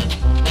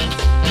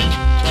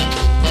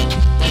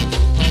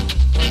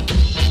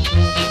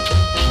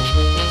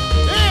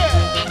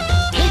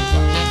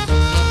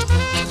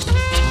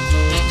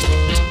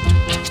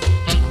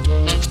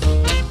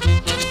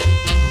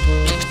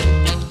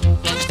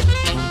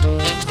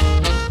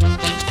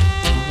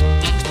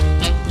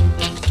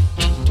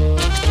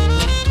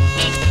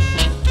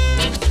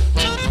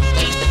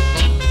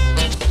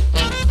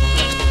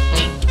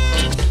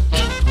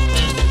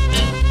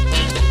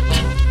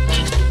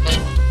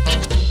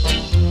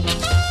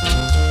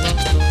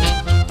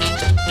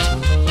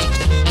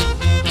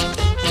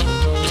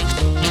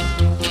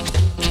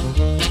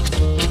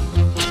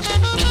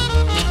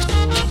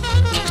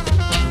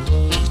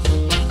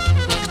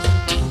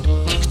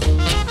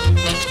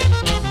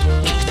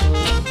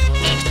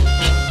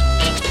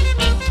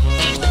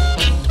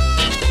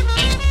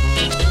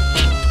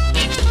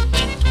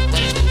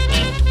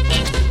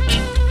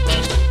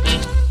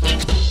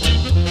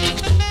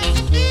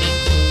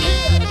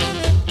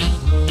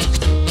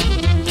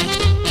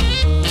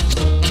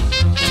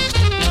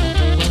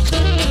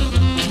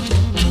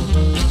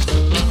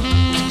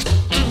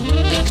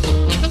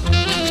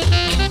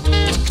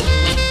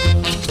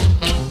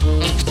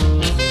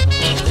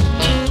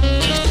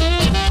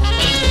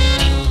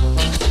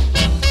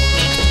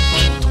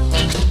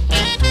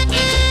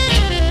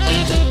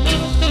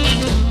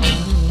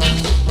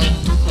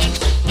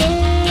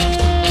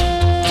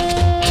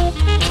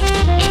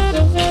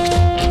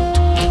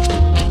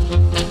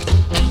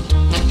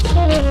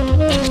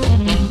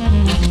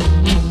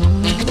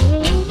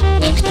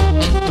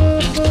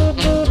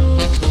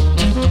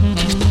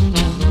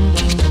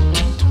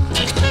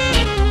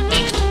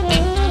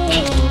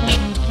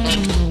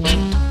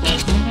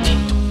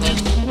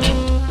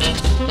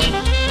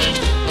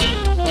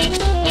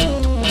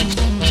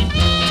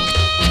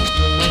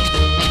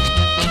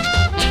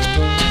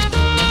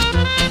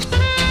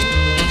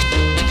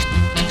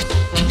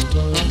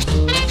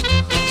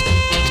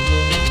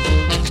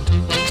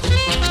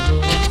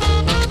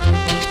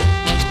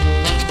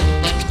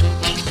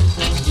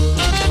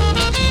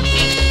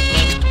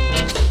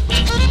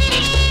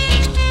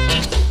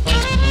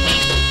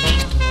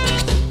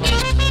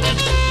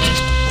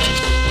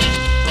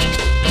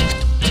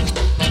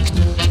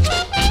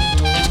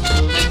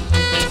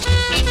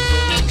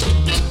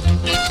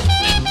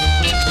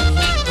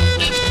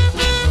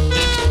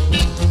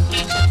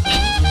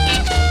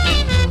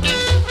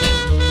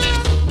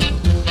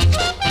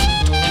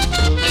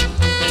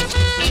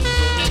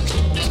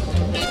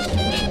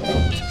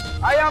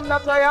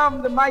 that I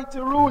am the mighty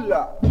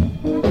ruler.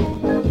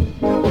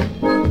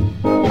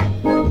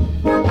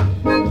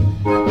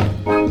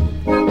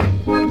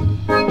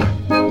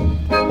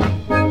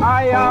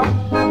 I am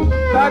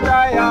that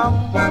I am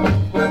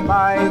the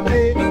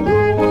mighty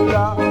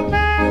ruler.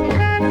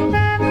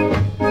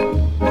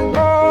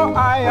 Oh,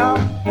 I am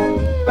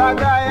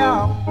that I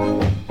am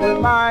the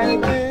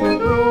mighty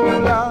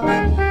ruler.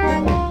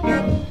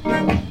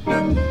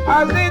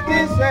 As it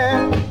is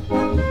said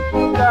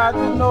that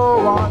no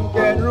one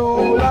can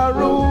rule a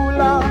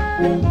ruler.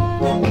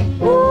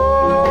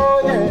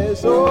 Oh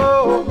yes,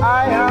 oh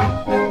I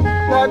am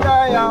that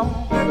I am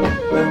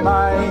the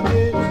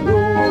mighty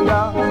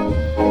ruler.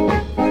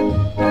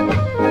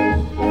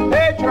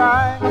 They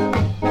try,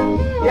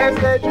 yes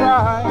they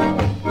try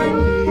to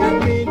keep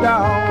me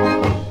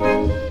down,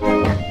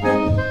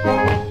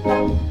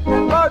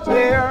 but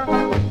here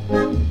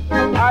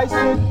I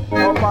sit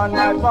upon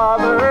my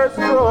Father's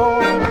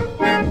throne.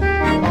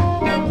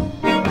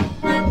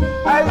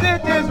 as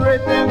it is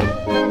written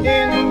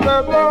in the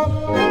book.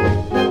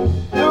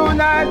 Do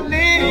not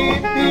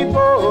leave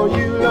people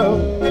you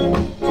love.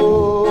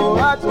 Oh,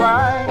 that's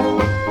why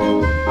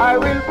I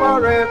will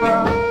forever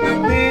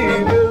be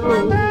the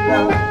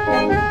ruler.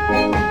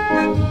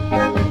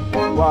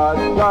 What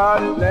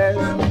God bless,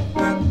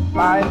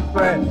 my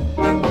friend,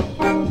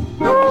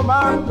 no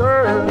man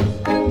curse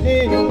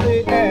in the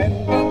end.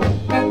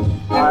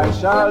 I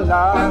shall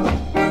last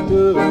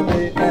to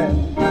the end.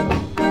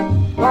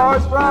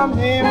 'Cause from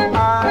him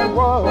I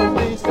was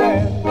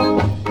descended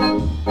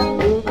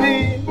to be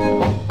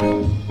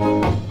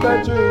the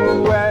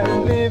true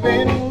and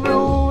living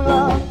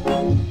ruler.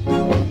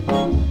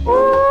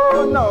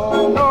 Oh no,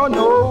 no,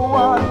 no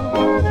one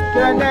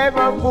can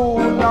ever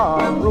fool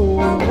or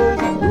rule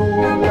this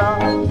ruler.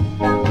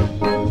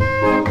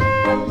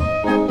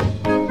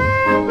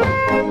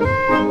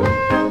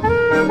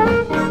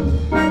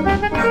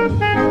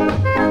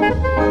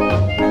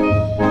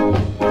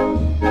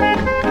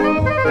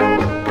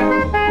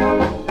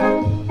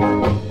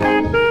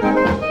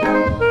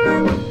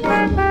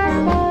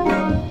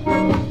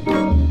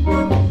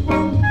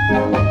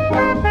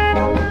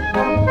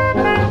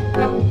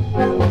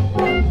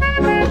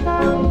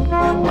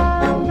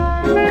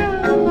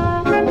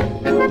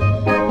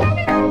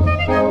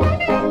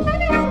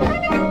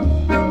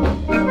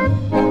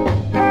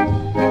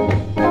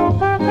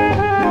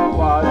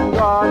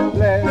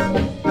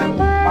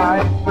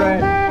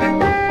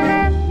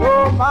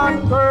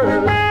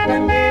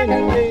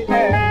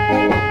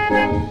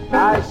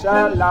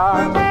 Shall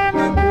last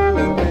to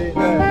the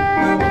end.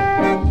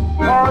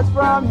 'Cause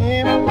from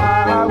him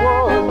I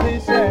was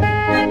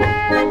descended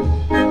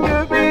to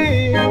be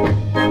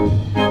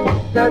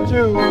the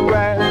true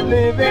and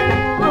living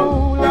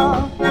ruler.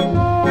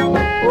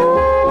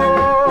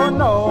 Oh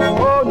no,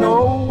 no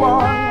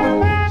one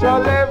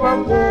shall ever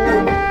fool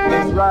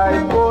this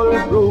rightful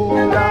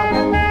ruler.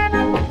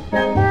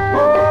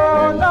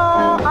 Oh no,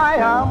 I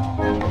am,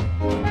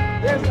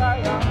 yes I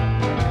am.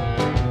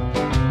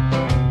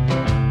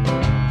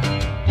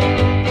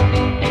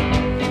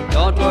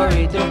 Don't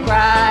worry to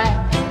cry,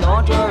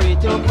 don't worry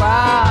to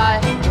cry,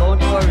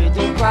 don't worry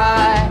to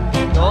cry,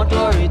 don't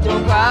worry to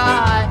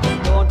cry,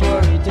 don't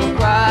worry to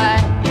cry,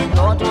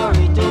 don't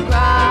worry to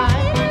cry,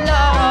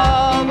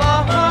 love.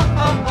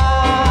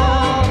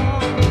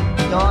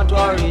 Don't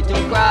worry to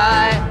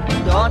cry,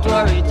 don't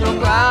worry to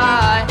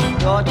cry,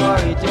 don't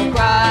worry to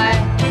cry,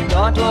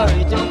 don't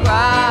worry to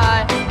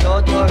cry,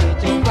 don't worry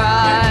to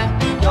cry,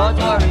 don't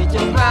worry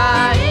to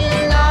cry,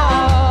 love.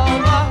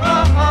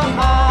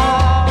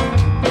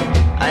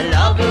 I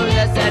love you,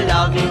 yes, I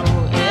love you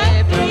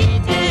every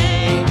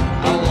day.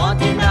 I want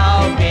you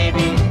now,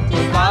 baby, to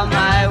come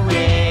my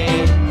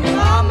way.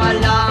 Come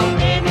along,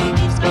 baby,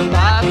 please come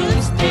back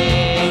to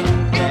stay.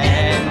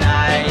 Then I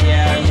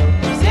hear you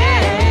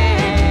say,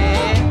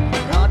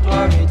 don't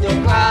worry to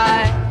cry,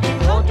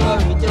 don't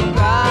worry to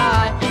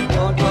cry,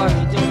 don't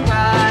worry to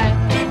cry,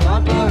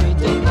 don't worry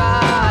to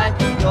cry,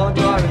 don't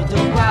worry to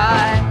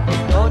cry,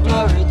 don't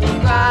worry to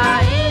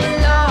cry,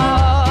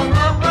 love.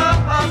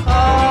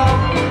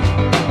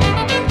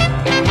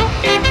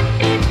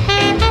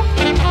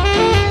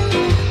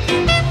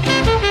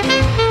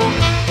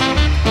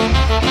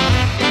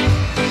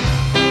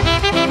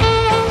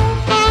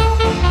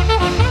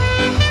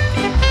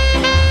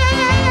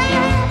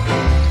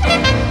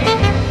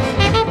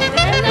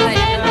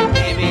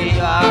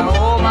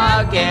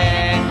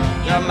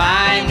 You're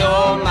mine,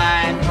 oh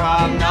mine,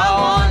 from now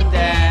on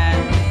then.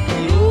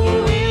 You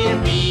will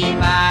be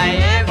my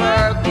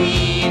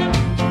evergreen.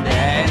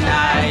 Then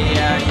I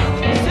hear you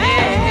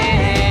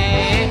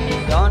say,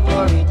 don't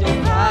worry to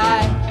cry,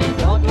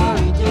 don't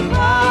worry to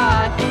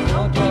cry,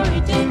 don't worry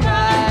to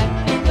cry,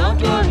 don't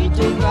worry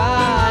to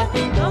cry,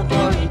 don't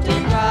worry to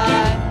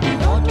cry,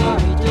 don't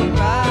worry to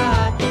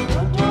cry,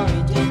 don't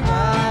worry to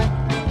cry,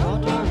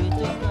 don't worry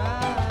to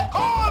cry.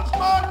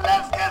 Come on,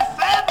 let's get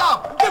set up.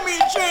 Give me a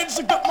chance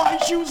to get my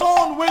shoes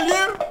on, will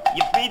you?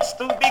 Your feet's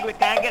too big, we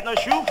can't get no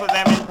shoe for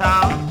them in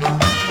town.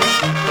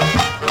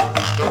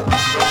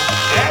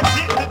 That's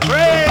it, the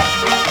train.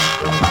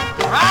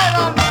 Right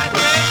on, my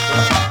man.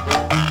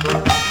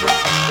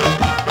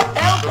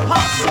 El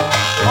Paso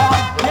on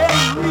Del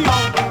Rio.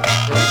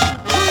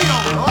 Trio.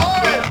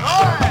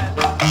 All right.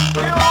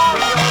 Here are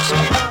you,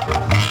 Skeeter.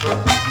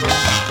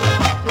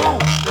 Boom.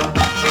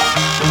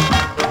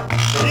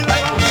 See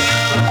like you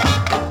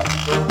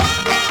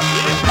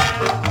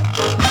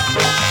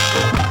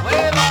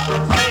Well,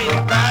 I'll say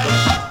it right.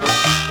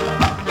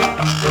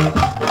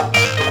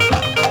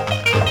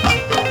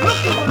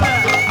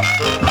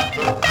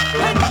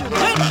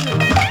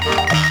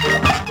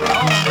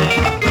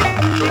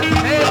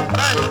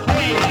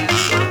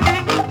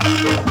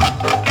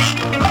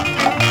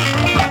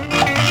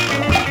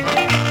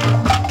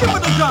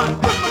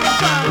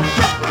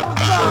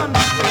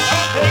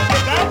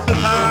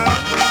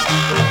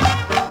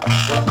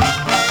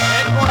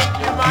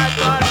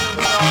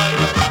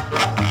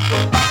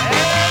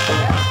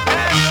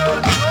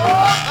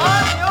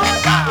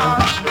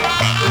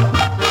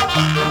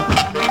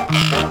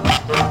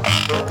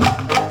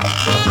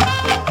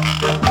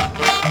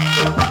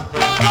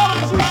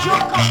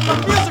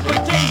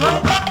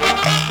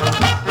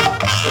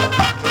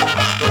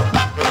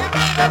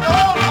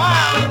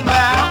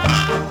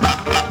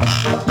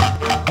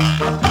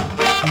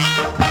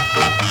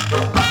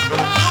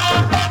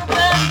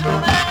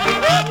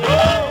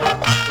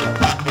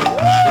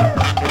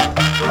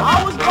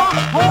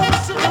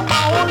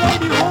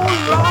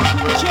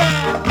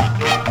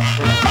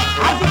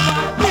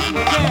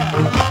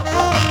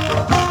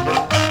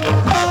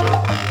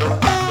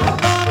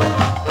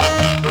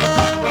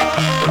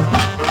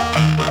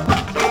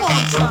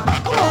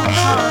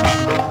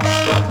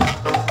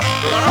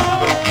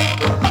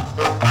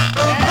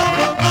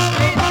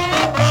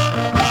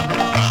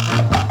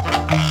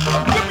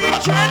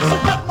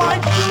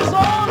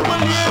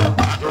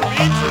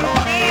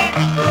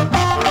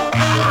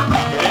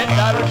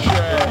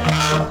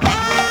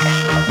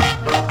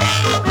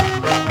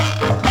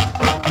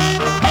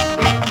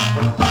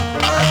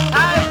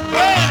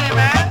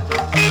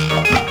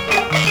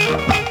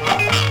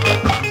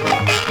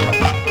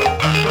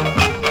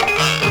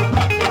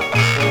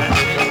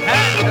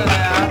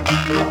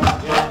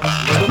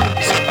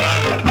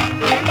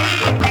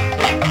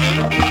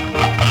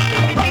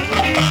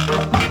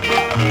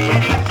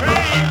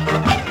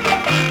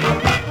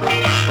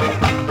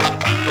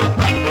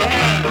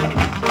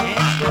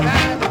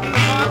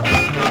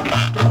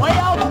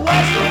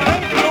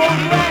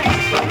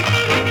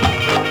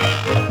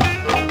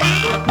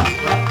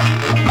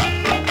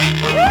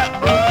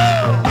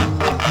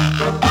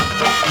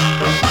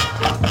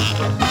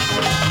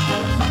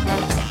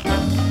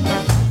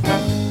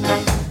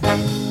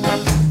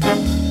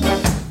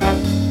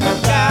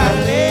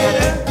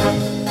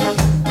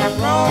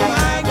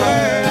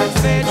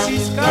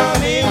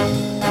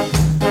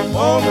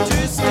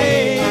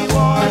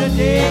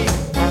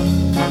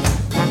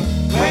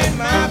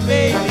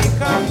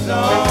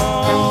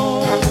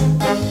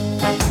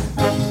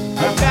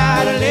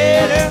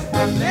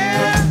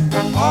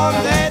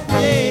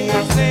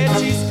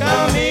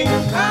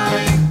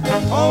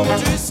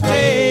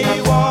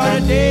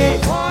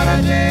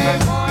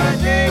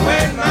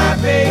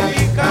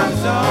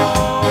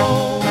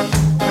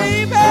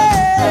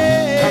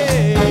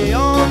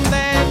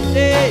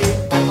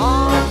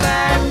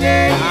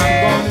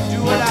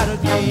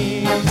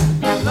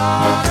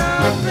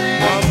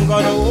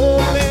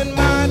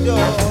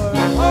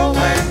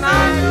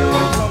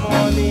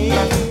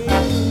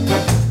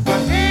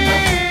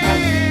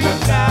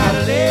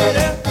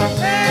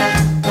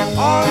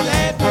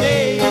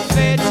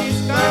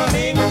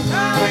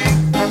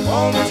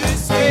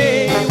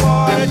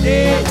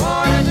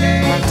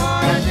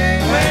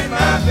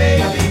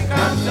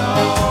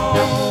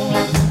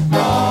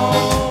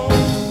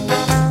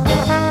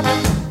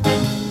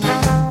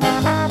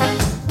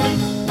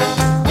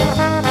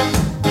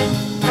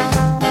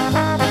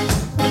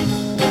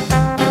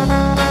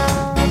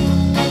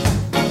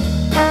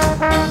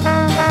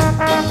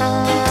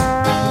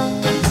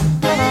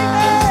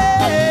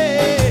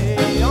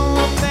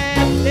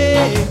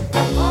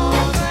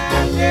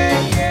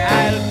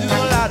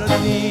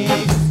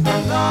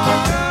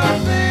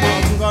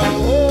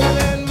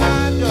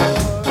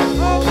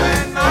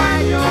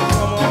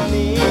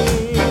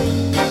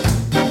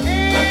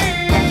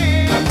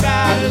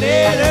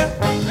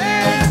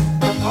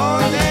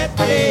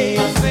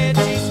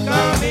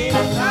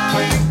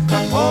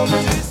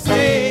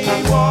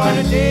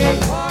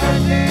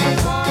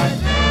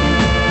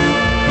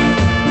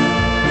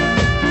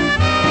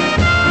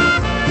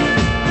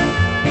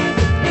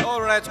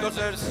 Alright,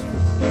 Scotsers,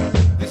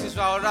 this is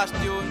our last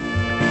tune.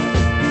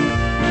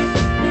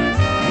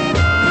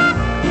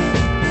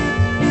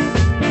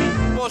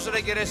 Post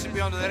Reggae Recipe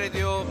on the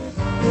radio.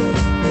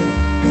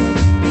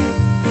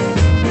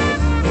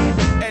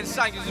 And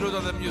Sakis Root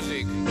on the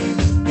music.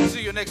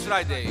 See you next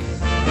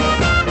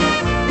Friday.